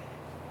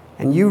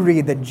 and you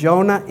read that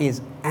Jonah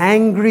is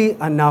angry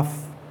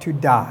enough to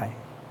die.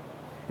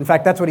 In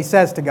fact, that's what he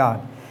says to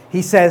God.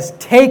 He says,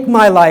 "Take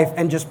my life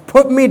and just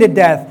put me to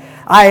death.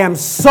 I am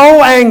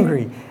so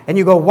angry." And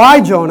you go,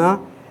 "Why, Jonah?"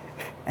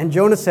 And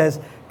Jonah says,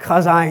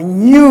 "'Cause I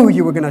knew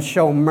you were going to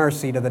show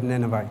mercy to the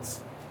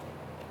Ninevites."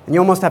 And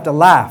you almost have to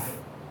laugh.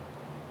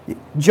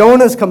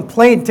 Jonah's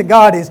complaint to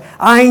God is,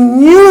 "I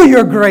knew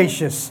you're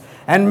gracious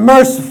and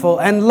merciful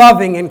and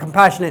loving and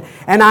compassionate,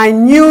 and I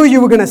knew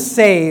you were going to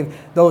save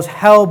those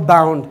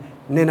hell-bound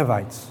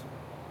Ninevites."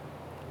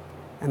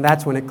 And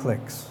that's when it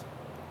clicks.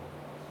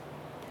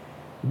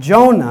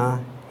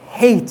 Jonah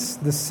hates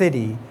the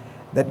city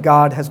that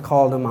God has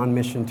called him on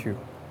mission to.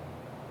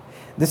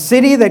 The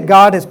city that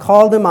God has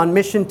called him on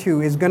mission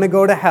to is going to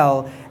go to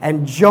hell,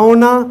 and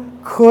Jonah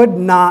could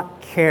not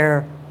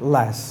care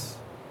less.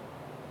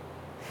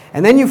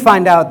 And then you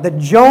find out that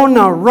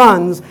Jonah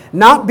runs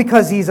not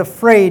because he's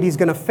afraid he's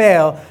going to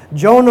fail.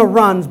 Jonah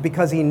runs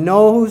because he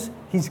knows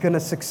he's going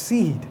to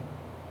succeed.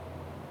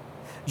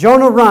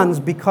 Jonah runs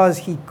because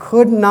he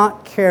could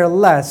not care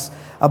less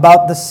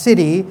about the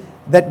city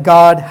that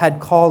God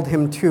had called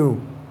him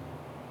to.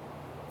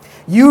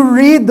 You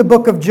read the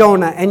book of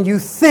Jonah and you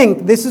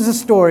think this is a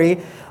story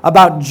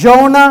about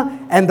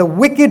Jonah and the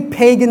wicked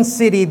pagan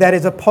city that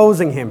is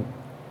opposing him.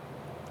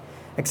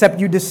 Except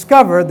you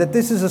discover that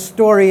this is a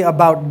story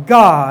about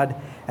God,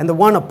 and the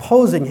one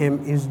opposing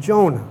him is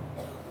Jonah.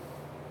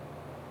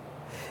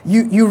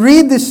 You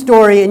read this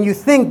story and you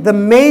think the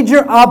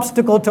major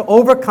obstacle to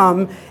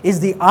overcome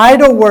is the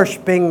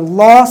idol-worshipping,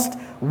 lost,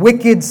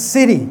 wicked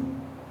city.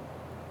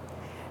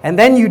 And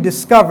then you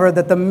discover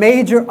that the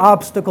major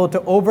obstacle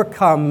to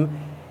overcome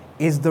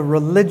is the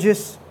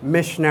religious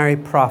missionary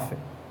prophet.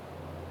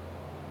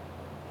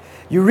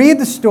 You read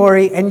the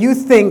story and you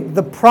think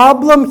the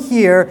problem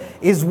here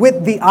is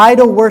with the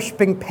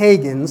idol-worshipping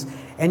pagans,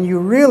 and you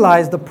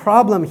realize the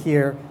problem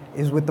here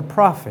is with the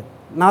prophet,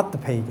 not the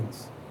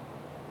pagans.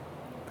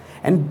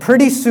 And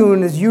pretty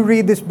soon as you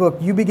read this book,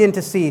 you begin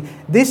to see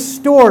this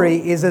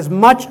story is as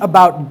much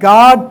about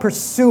God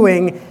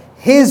pursuing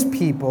his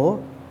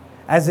people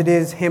as it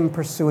is him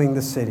pursuing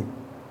the city.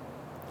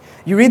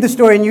 You read the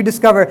story and you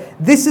discover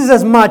this is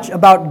as much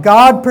about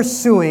God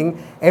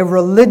pursuing a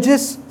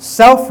religious,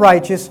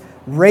 self-righteous,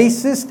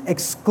 racist,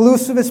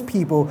 exclusivist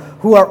people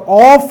who are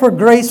all for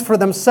grace for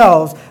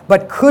themselves,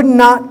 but could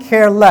not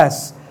care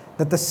less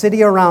that the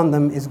city around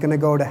them is going to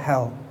go to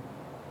hell.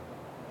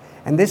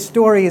 And this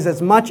story is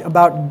as much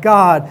about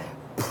God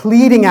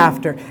pleading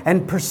after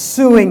and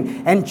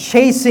pursuing and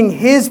chasing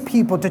his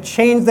people to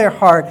change their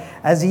heart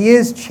as he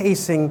is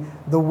chasing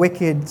the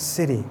wicked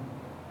city.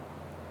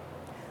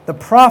 The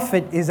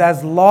prophet is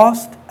as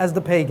lost as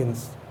the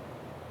pagans.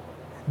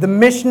 The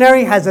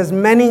missionary has as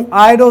many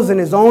idols in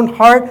his own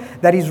heart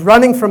that he's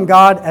running from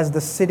God as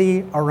the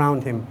city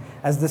around him,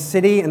 as the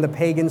city and the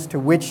pagans to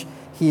which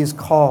he is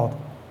called.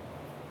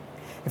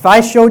 If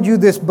I showed you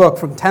this book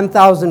from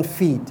 10,000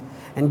 feet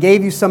and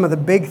gave you some of the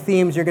big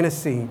themes you're going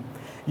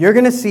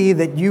to see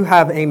that you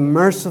have a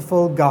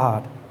merciful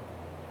God.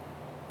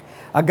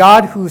 A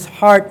God whose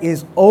heart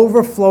is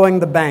overflowing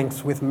the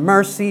banks with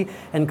mercy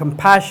and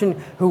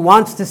compassion, who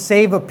wants to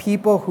save a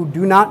people who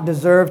do not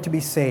deserve to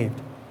be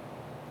saved.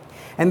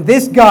 And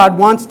this God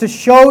wants to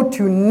show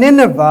to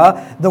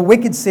Nineveh, the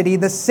wicked city,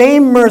 the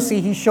same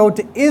mercy he showed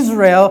to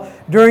Israel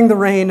during the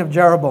reign of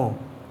Jeroboam.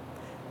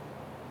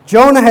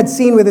 Jonah had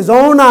seen with his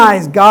own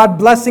eyes God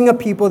blessing a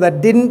people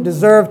that didn't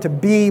deserve to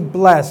be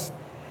blessed.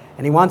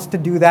 And he wants to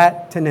do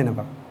that to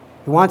Nineveh.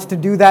 He wants to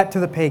do that to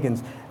the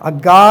pagans. A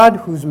God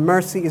whose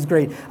mercy is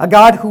great. A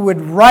God who would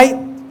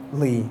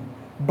rightly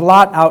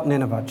blot out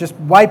Nineveh. Just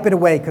wipe it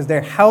away because they're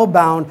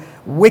hell-bound,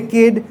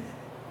 wicked,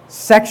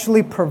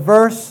 sexually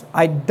perverse,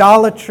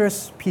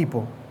 idolatrous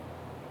people.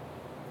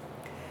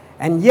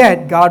 And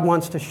yet, God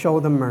wants to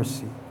show them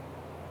mercy.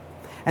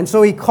 And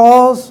so he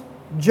calls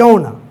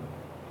Jonah.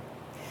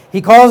 He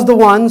calls the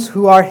ones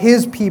who are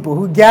his people,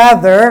 who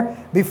gather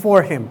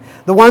before him,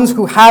 the ones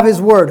who have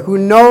his word, who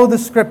know the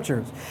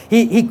scriptures.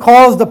 He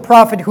calls the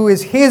prophet who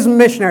is his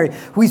missionary,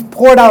 who he's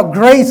poured out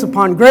grace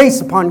upon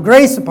grace upon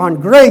grace upon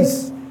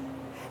grace.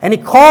 And he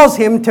calls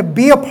him to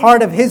be a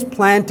part of his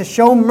plan to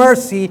show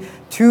mercy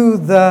to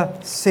the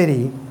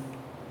city.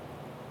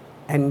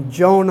 And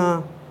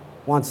Jonah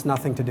wants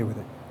nothing to do with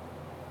it.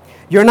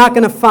 You're not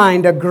going to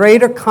find a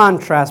greater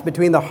contrast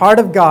between the heart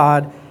of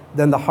God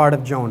than the heart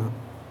of Jonah.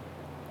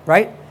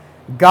 Right?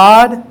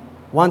 God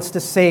wants to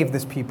save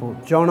this people.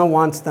 Jonah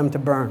wants them to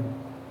burn.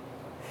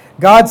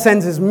 God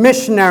sends his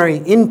missionary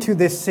into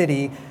this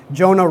city.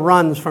 Jonah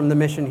runs from the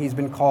mission he's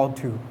been called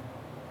to.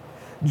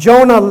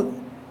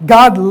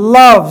 God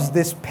loves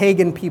this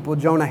pagan people.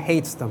 Jonah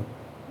hates them.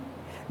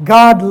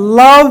 God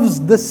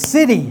loves the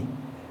city.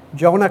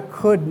 Jonah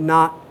could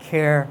not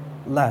care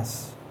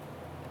less.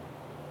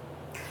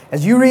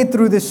 As you read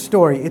through this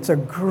story, it's a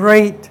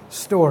great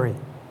story.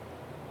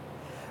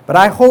 But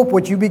I hope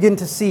what you begin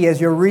to see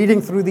as you're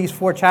reading through these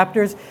 4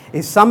 chapters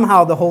is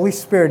somehow the Holy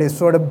Spirit is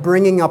sort of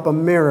bringing up a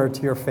mirror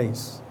to your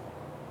face.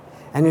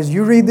 And as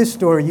you read this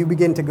story, you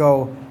begin to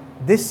go,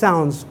 this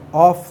sounds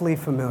awfully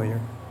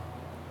familiar.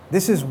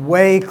 This is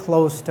way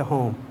close to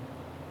home.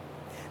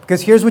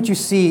 Because here's what you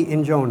see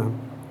in Jonah.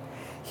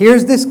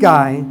 Here's this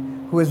guy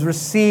who has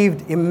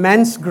received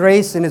immense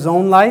grace in his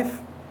own life,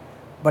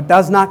 but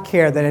does not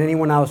care that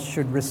anyone else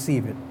should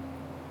receive it.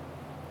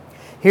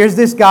 Here's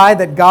this guy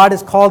that God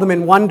has called him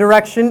in one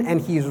direction,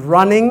 and he's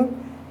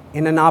running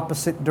in an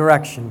opposite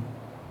direction.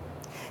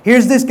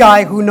 Here's this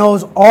guy who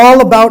knows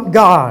all about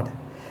God,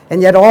 and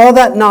yet all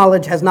that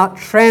knowledge has not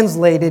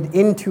translated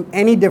into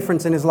any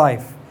difference in his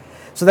life.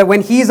 So that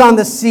when he's on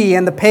the sea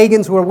and the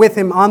pagans who are with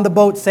him on the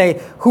boat say,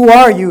 "Who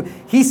are you?"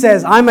 he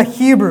says, "I'm a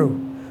Hebrew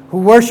who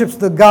worships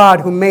the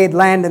God who made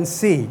land and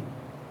sea."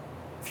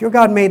 If your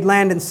God made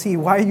land and sea,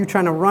 why are you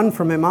trying to run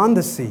from him on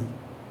the sea?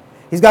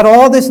 He's got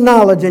all this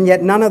knowledge, and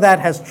yet none of that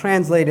has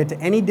translated to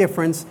any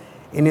difference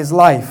in his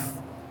life.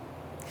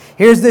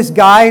 Here's this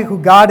guy who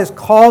God has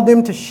called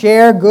him to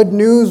share good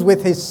news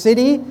with his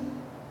city,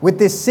 with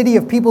this city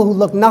of people who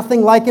look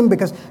nothing like him,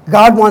 because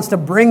God wants to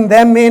bring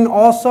them in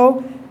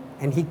also,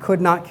 and he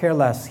could not care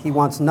less. He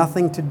wants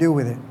nothing to do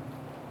with it.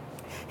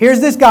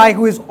 Here's this guy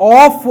who is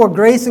all for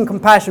grace and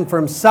compassion for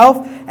himself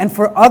and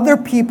for other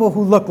people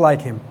who look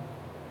like him.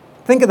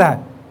 Think of that.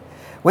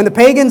 When the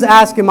pagans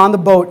ask him on the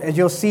boat, as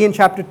you'll see in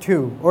chapter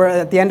 2, or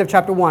at the end of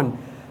chapter 1,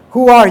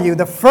 who are you?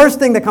 The first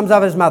thing that comes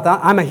out of his mouth,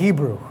 I'm a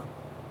Hebrew.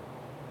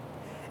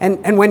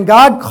 And when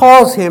God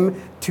calls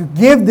him to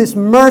give this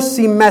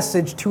mercy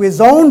message to his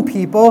own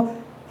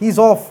people, he's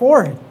all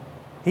for it.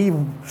 He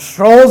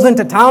strolls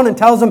into town and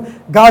tells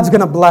them, God's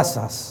going to bless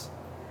us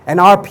and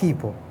our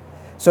people.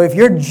 So if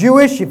you're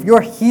Jewish, if you're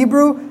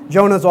Hebrew,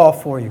 Jonah's all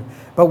for you.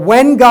 But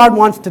when God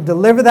wants to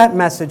deliver that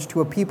message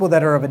to a people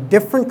that are of a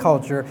different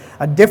culture,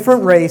 a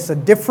different race, a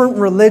different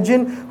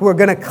religion, who are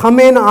going to come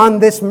in on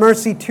this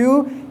mercy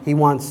too, he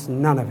wants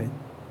none of it.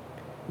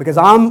 Because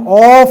I'm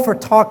all for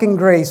talking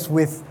grace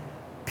with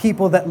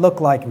people that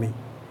look like me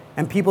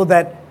and people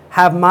that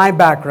have my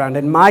background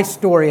and my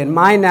story and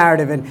my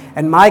narrative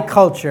and my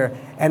culture.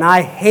 And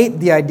I hate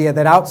the idea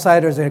that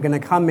outsiders are going to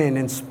come in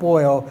and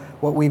spoil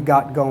what we've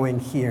got going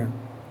here.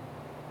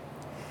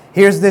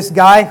 Here's this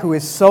guy who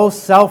is so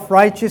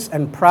self-righteous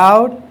and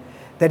proud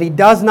that he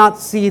does not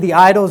see the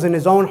idols in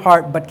his own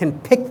heart, but can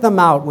pick them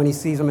out when he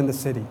sees them in the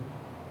city.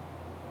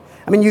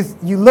 I mean,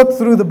 you look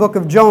through the book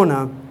of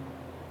Jonah,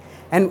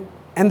 and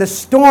the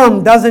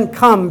storm doesn't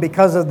come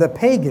because of the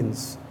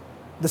pagans.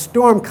 The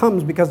storm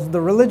comes because of the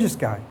religious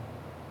guy.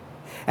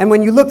 And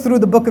when you look through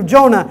the book of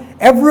Jonah,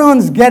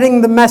 everyone's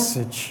getting the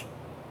message,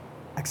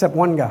 except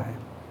one guy,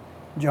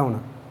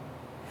 Jonah.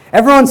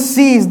 Everyone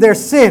sees their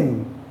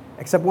sin,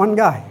 except one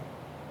guy,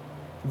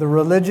 the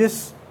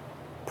religious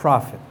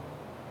prophet,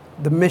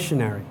 the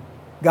missionary.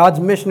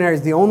 God's missionary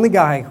is the only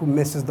guy who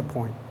misses the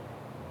point.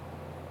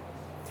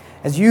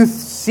 As you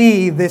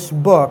see this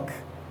book,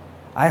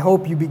 I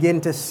hope you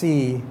begin to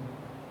see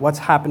what's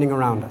happening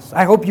around us.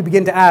 I hope you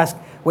begin to ask,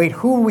 wait,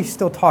 who are we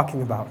still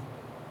talking about?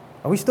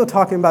 Are we still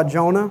talking about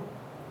Jonah?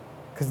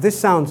 Because this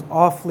sounds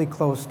awfully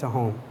close to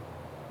home.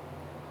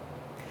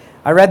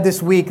 I read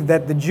this week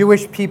that the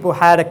Jewish people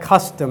had a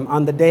custom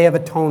on the Day of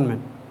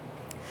Atonement.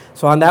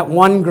 So on that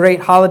one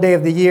great holiday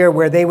of the year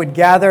where they would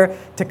gather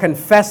to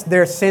confess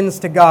their sins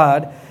to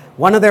God,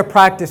 one of their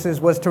practices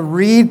was to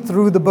read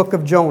through the book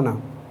of Jonah.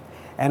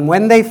 And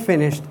when they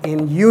finished,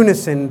 in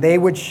unison, they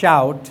would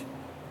shout,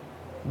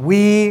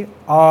 "We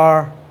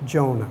are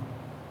Jonah."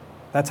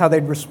 That's how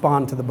they'd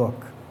respond to the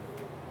book.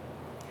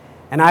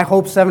 And I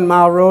hope 7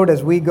 Mile Road,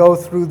 as we go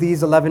through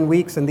these 11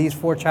 weeks and these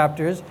 4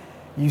 chapters,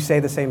 you say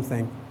the same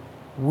thing.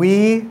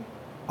 We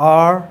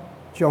are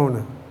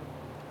Jonah.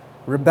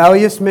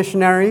 Rebellious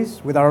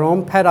missionaries with our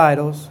own pet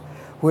idols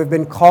who have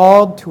been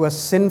called to a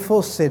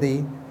sinful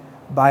city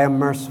by a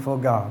merciful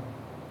God.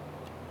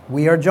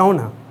 We are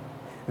Jonah.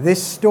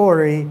 This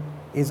story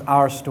is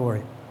our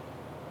story.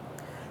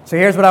 So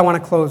here's what I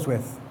want to close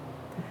with.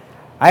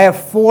 I have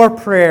 4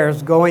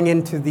 prayers going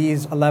into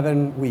these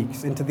 11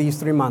 weeks, into these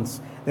 3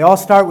 months. They all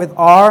start with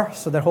R,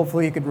 so that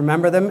hopefully you could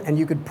remember them and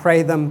you could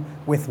pray them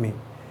with me.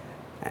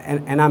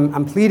 And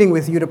I'm pleading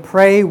with you to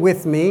pray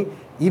with me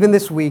even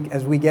this week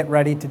as we get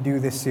ready to do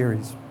this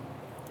series.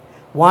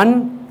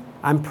 1,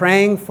 I'm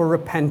praying for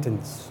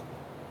repentance.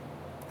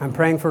 I'm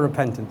praying for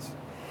repentance.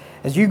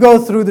 As you go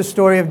through the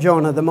story of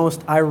Jonah, the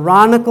most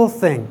ironical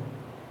thing,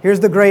 here's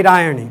the great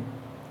irony.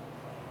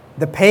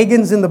 The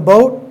pagans in the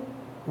boat,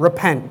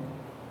 repent.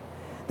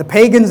 The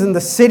pagans in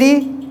the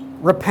city,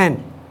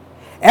 repent.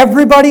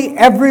 Everybody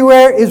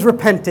everywhere is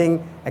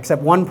repenting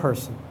except one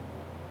person.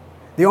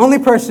 The only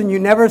person you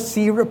never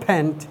see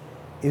repent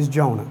is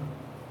Jonah.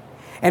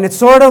 And it's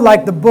sort of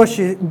like the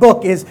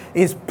book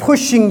is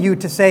pushing you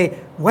to say,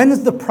 when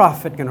is the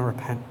prophet going to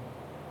repent?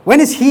 When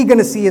is he going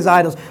to see his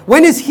idols?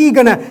 When is he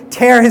going to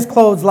tear his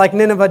clothes like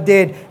Nineveh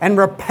did and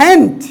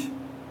repent?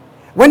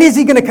 When is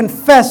he going to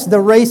confess the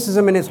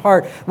racism in his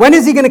heart? When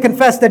is he going to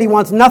confess that he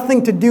wants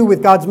nothing to do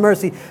with God's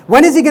mercy?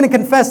 When is he going to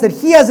confess that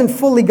he hasn't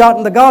fully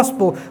gotten the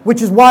gospel,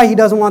 which is why he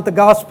doesn't want the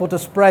gospel to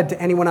spread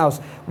to anyone else?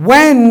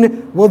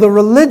 When will the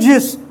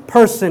religious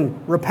person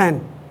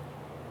repent?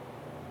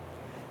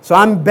 So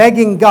I'm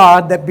begging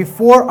God that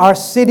before our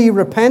city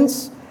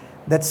repents,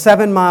 that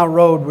 7 Mile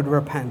Road would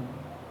repent.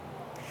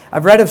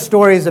 I've read of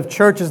stories of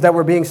churches that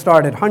were being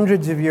started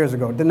hundreds of years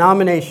ago,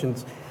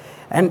 denominations.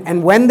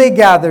 And when they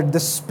gathered, the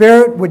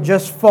Spirit would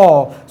just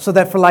fall so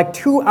that for like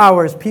 2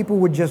 hours, people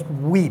would just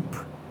weep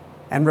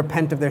and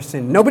repent of their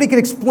sin. Nobody could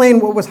explain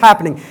what was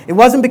happening. It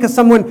wasn't because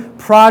someone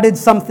prodded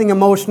something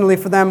emotionally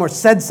for them or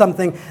said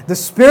something. The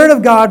Spirit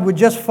of God would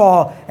just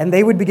fall and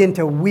they would begin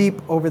to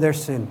weep over their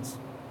sins.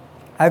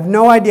 I have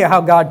no idea how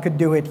God could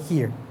do it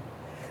here.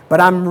 But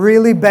I'm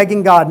really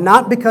begging God,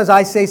 not because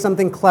I say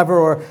something clever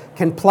or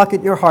can pluck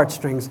at your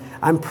heartstrings.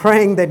 I'm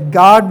praying that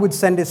God would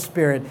send His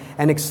Spirit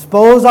and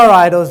expose our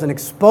idols and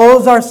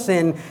expose our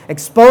sin,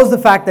 expose the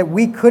fact that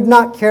we could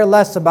not care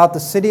less about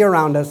the city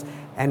around us,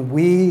 and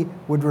we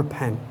would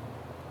repent.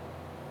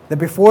 That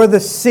before the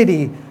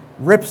city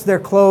rips their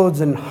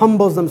clothes and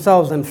humbles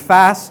themselves and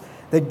fasts,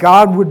 that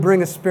God would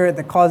bring a spirit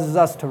that causes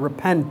us to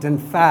repent and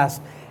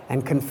fast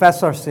and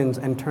confess our sins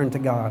and turn to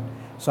God.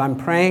 So I'm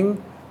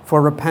praying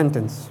for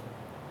repentance.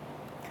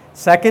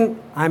 Second,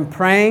 I'm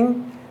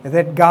praying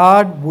that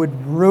God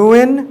would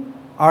ruin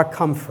our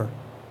comfort.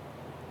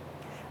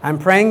 I'm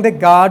praying that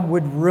God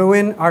would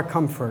ruin our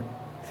comfort.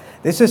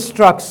 This is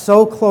struck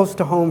so close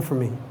to home for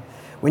me.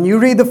 When you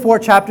read the 4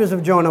 chapters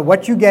of Jonah,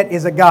 what you get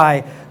is a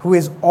guy who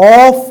is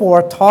all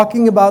for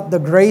talking about the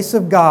grace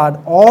of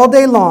God all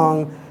day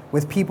long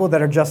with people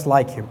that are just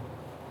like him.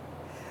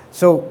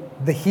 So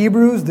the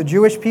Hebrews, the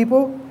Jewish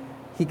people,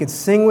 he could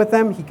sing with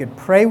them, he could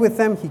pray with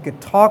them, he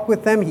could talk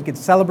with them, he could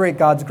celebrate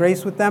God's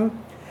grace with them.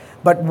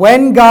 But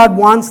when God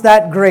wants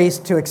that grace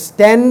to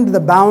extend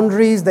the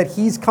boundaries that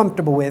He's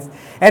comfortable with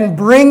and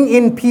bring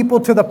in people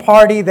to the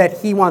party that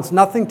He wants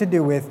nothing to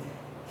do with,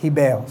 He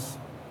bails.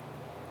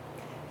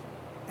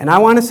 And I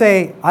want to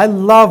say, I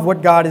love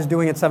what God is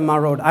doing at 7 Mile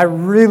Road. I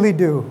really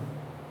do.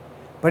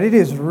 But it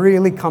is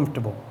really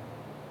comfortable.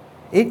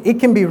 It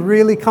can be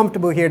really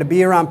comfortable here to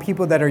be around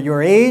people that are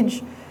your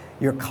age,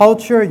 your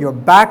culture, your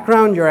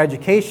background, your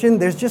education.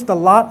 There's just a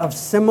lot of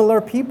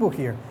similar people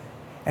here.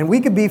 And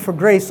we could be for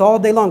grace all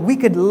day long. We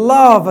could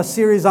love a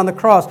series on the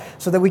cross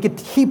so that we could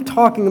keep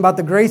talking about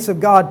the grace of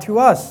God to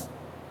us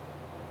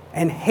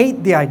and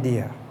hate the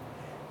idea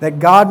that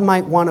God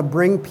might want to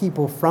bring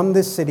people from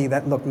this city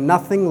that look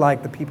nothing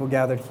like the people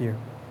gathered here,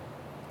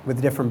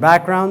 with different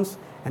backgrounds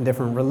and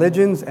different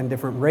religions and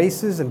different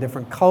races and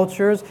different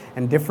cultures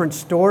and different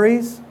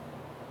stories.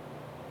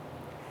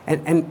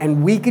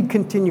 And we could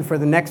continue for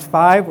the next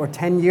 5 or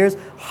 10 years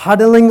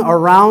huddling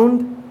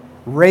around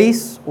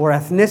race or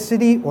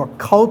ethnicity or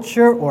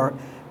culture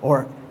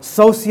or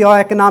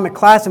socioeconomic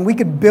class, and we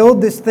could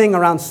build this thing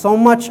around so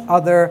much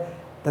other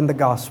than the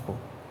gospel.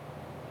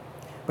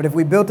 But if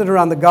we built it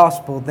around the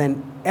gospel,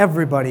 then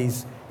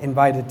everybody's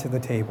invited to the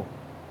table.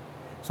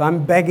 So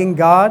I'm begging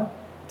God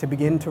to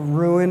begin to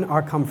ruin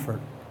our comfort.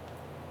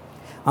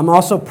 I'm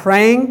also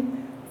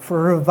praying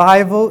for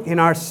revival in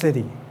our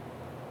city.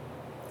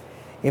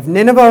 If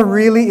Nineveh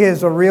really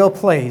is a real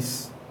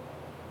place,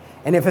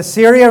 and if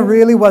Assyria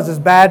really was as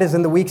bad as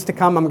in the weeks to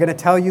come, I'm going to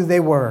tell you they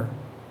were,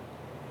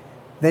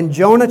 then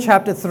Jonah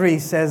chapter 3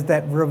 says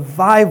that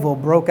revival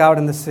broke out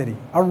in the city,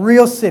 a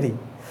real city,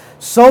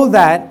 so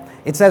that,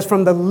 it says,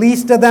 from the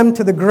least of them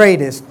to the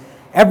greatest,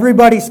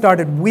 everybody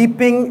started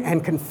weeping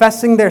and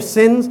confessing their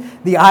sins.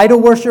 The idol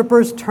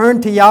worshippers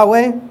turned to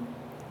Yahweh,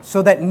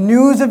 so that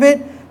news of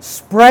it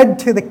spread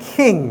to the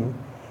king,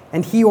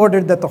 and he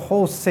ordered that the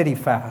whole city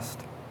fast.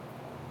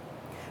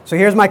 So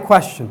here's my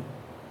question.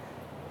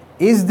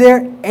 Is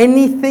there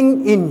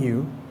anything in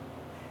you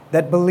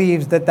that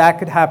believes that that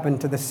could happen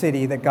to the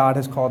city that God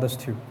has called us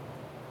to?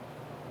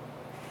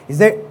 Is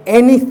there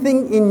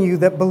anything in you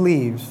that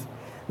believes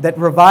that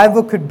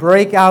revival could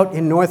break out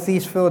in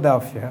Northeast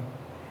Philadelphia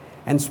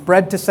and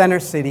spread to Center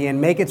City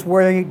and make its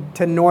way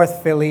to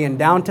North Philly and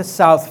down to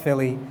South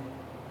Philly,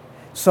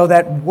 so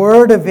that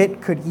word of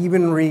it could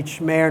even reach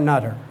Mayor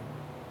Nutter,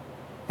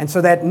 and so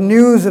that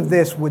news of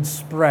this would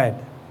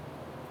spread?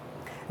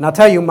 And I'll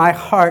tell you, my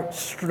heart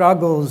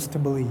struggles to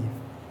believe.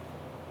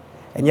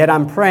 And yet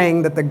I'm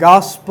praying that the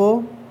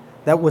gospel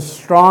that was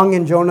strong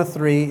in Jonah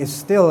 3 is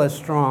still as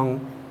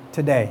strong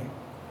today,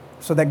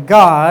 so that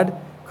God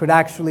could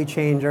actually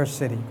change our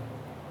city.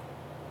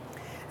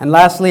 And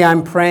lastly,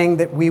 I'm praying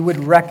that we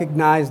would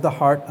recognize the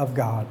heart of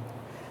God.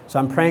 So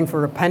I'm praying for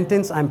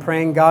repentance. I'm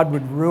praying God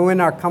would ruin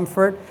our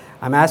comfort.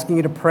 I'm asking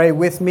you to pray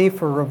with me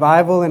for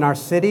revival in our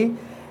city.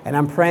 And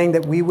I'm praying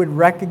that we would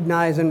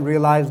recognize and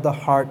realize the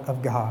heart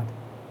of God.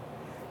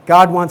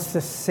 God wants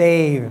to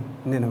save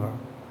Nineveh.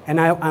 And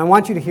I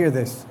want you to hear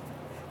this,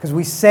 because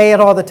we say it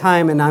all the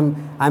time, and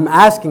I'm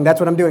asking, that's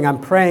what I'm doing. I'm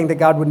praying that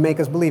God would make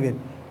us believe it.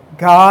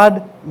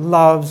 God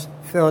loves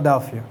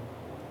Philadelphia.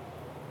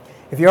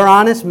 If you're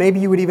honest, maybe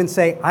you would even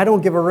say, I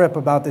don't give a rip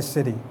about this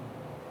city.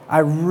 I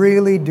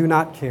really do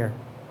not care.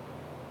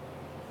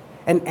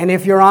 And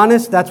if you're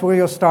honest, that's where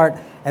you'll start,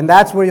 and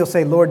that's where you'll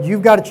say, Lord,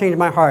 you've got to change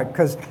my heart,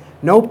 because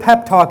no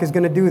pep talk is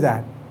going to do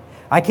that.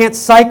 I can't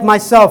psych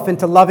myself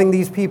into loving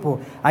these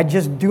people. I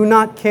just do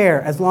not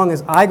care as long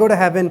as I go to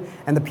heaven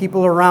and the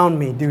people around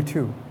me do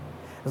too.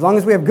 As long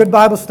as we have good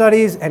Bible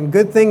studies and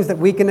good things that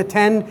we can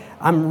attend,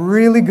 I'm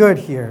really good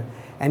here.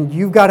 And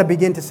you've got to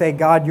begin to say,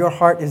 God, your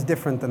heart is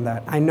different than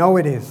that. I know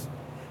it is,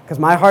 because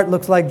my heart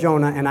looks like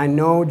Jonah, and I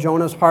know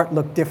Jonah's heart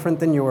looked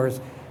different than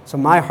yours, so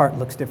my heart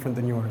looks different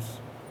than yours.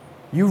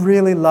 You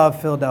really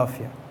love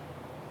Philadelphia,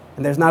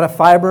 and there's not a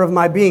fiber of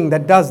my being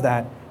that does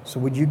that. So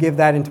would you give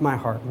that into my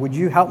heart? Would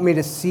you help me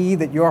to see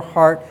that your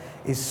heart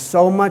is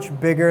so much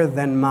bigger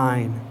than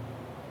mine?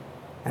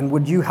 And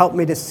would you help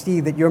me to see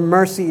that your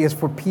mercy is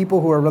for people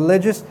who are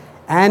religious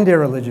and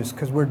irreligious,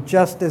 because we're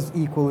just as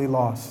equally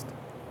lost.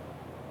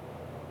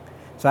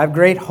 So I have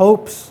great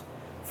hopes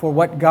for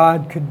what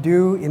God could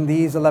do in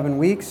these 11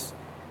 weeks,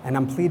 and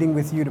I'm pleading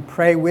with you to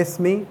pray with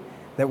me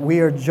that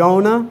we are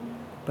Jonah,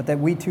 but that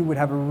we too would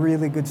have a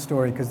really good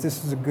story, because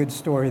this is a good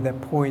story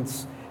that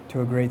points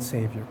to a great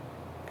Savior.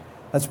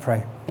 Let's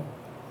pray.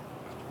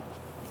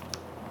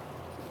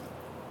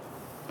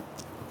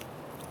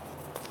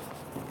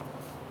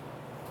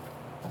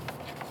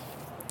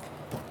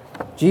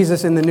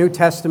 Jesus, in the New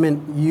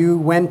Testament, you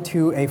went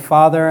to a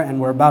father and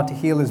were about to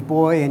heal his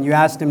boy, and you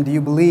asked him, "Do you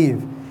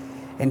believe?"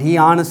 And he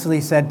honestly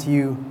said to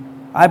you,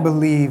 "I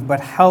believe, but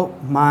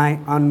help my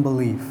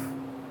unbelief."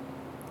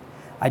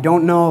 I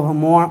don't know of a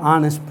more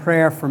honest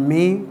prayer for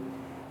me,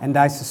 and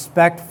I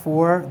suspect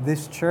for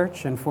this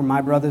church and for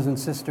my brothers and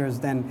sisters,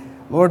 than,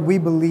 "Lord, we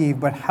believe,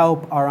 but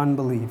help our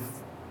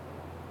unbelief."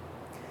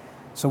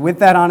 So with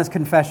that honest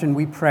confession,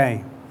 we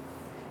pray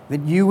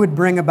that you would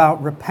bring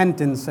about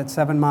repentance at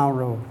 7 Mile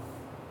Road,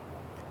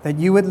 that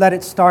you would let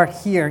it start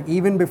here,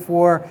 even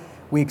before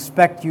we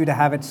expect you to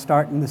have it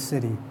start in the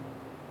city,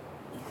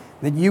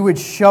 that you would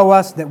show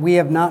us that we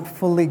have not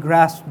fully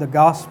grasped the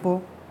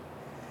gospel,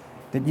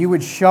 that you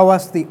would show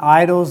us the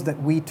idols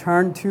that we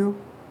turn to,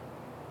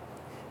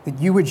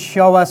 that you would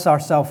show us our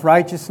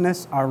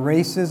self-righteousness, our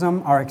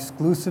racism, our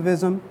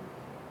exclusivism,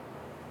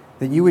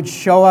 that you would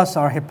show us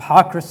our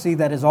hypocrisy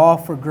that is all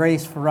for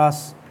grace for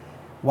us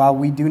while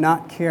we do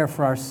not care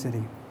for our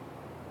city.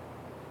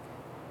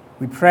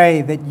 We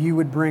pray that you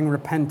would bring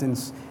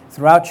repentance.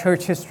 Throughout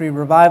church history,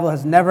 revival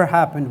has never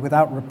happened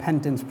without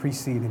repentance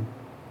preceding.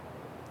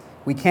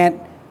 We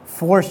can't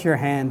force your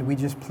hand, we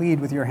just plead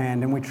with your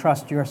hand, and we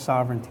trust your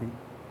sovereignty.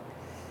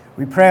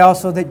 We pray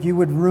also that you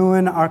would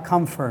ruin our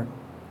comfort.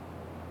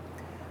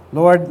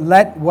 Lord,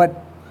 let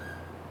what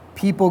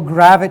people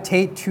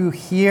gravitate to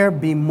here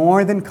be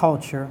more than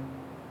culture,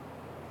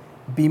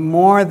 be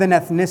more than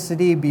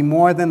ethnicity, be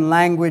more than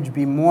language,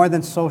 be more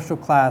than social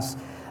class.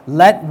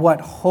 Let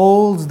what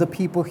holds the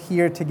people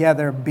here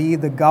together be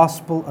the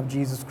gospel of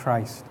Jesus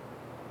Christ.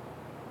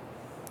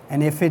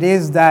 And if it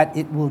is that,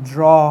 it will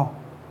draw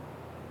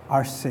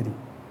our city.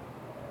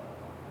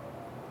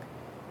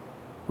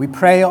 We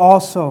pray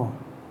also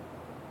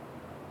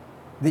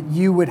that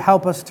you would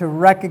help us to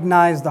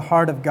recognize the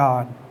heart of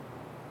God,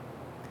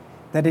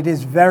 that it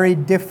is very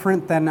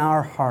different than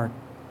our heart,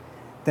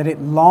 that it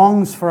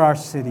longs for our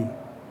city,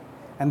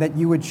 and that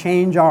you would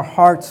change our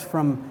hearts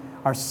from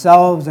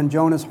ourselves and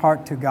Jonah's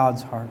heart to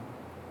God's heart.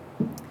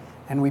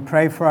 And we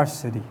pray for our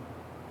city.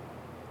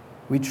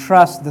 We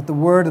trust that the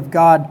word of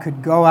God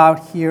could go out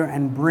here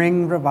and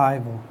bring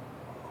revival.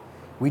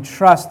 We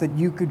trust that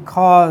you could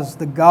cause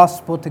the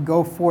gospel to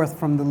go forth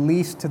from the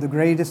least to the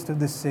greatest of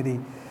the city,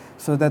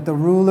 so that the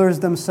rulers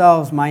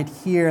themselves might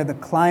hear the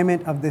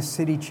climate of this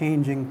city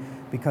changing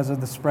because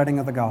of the spreading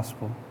of the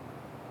gospel.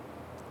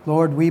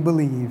 Lord, we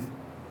believe.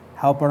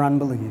 Help our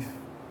unbelief.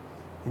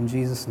 In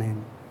Jesus'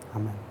 name,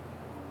 amen.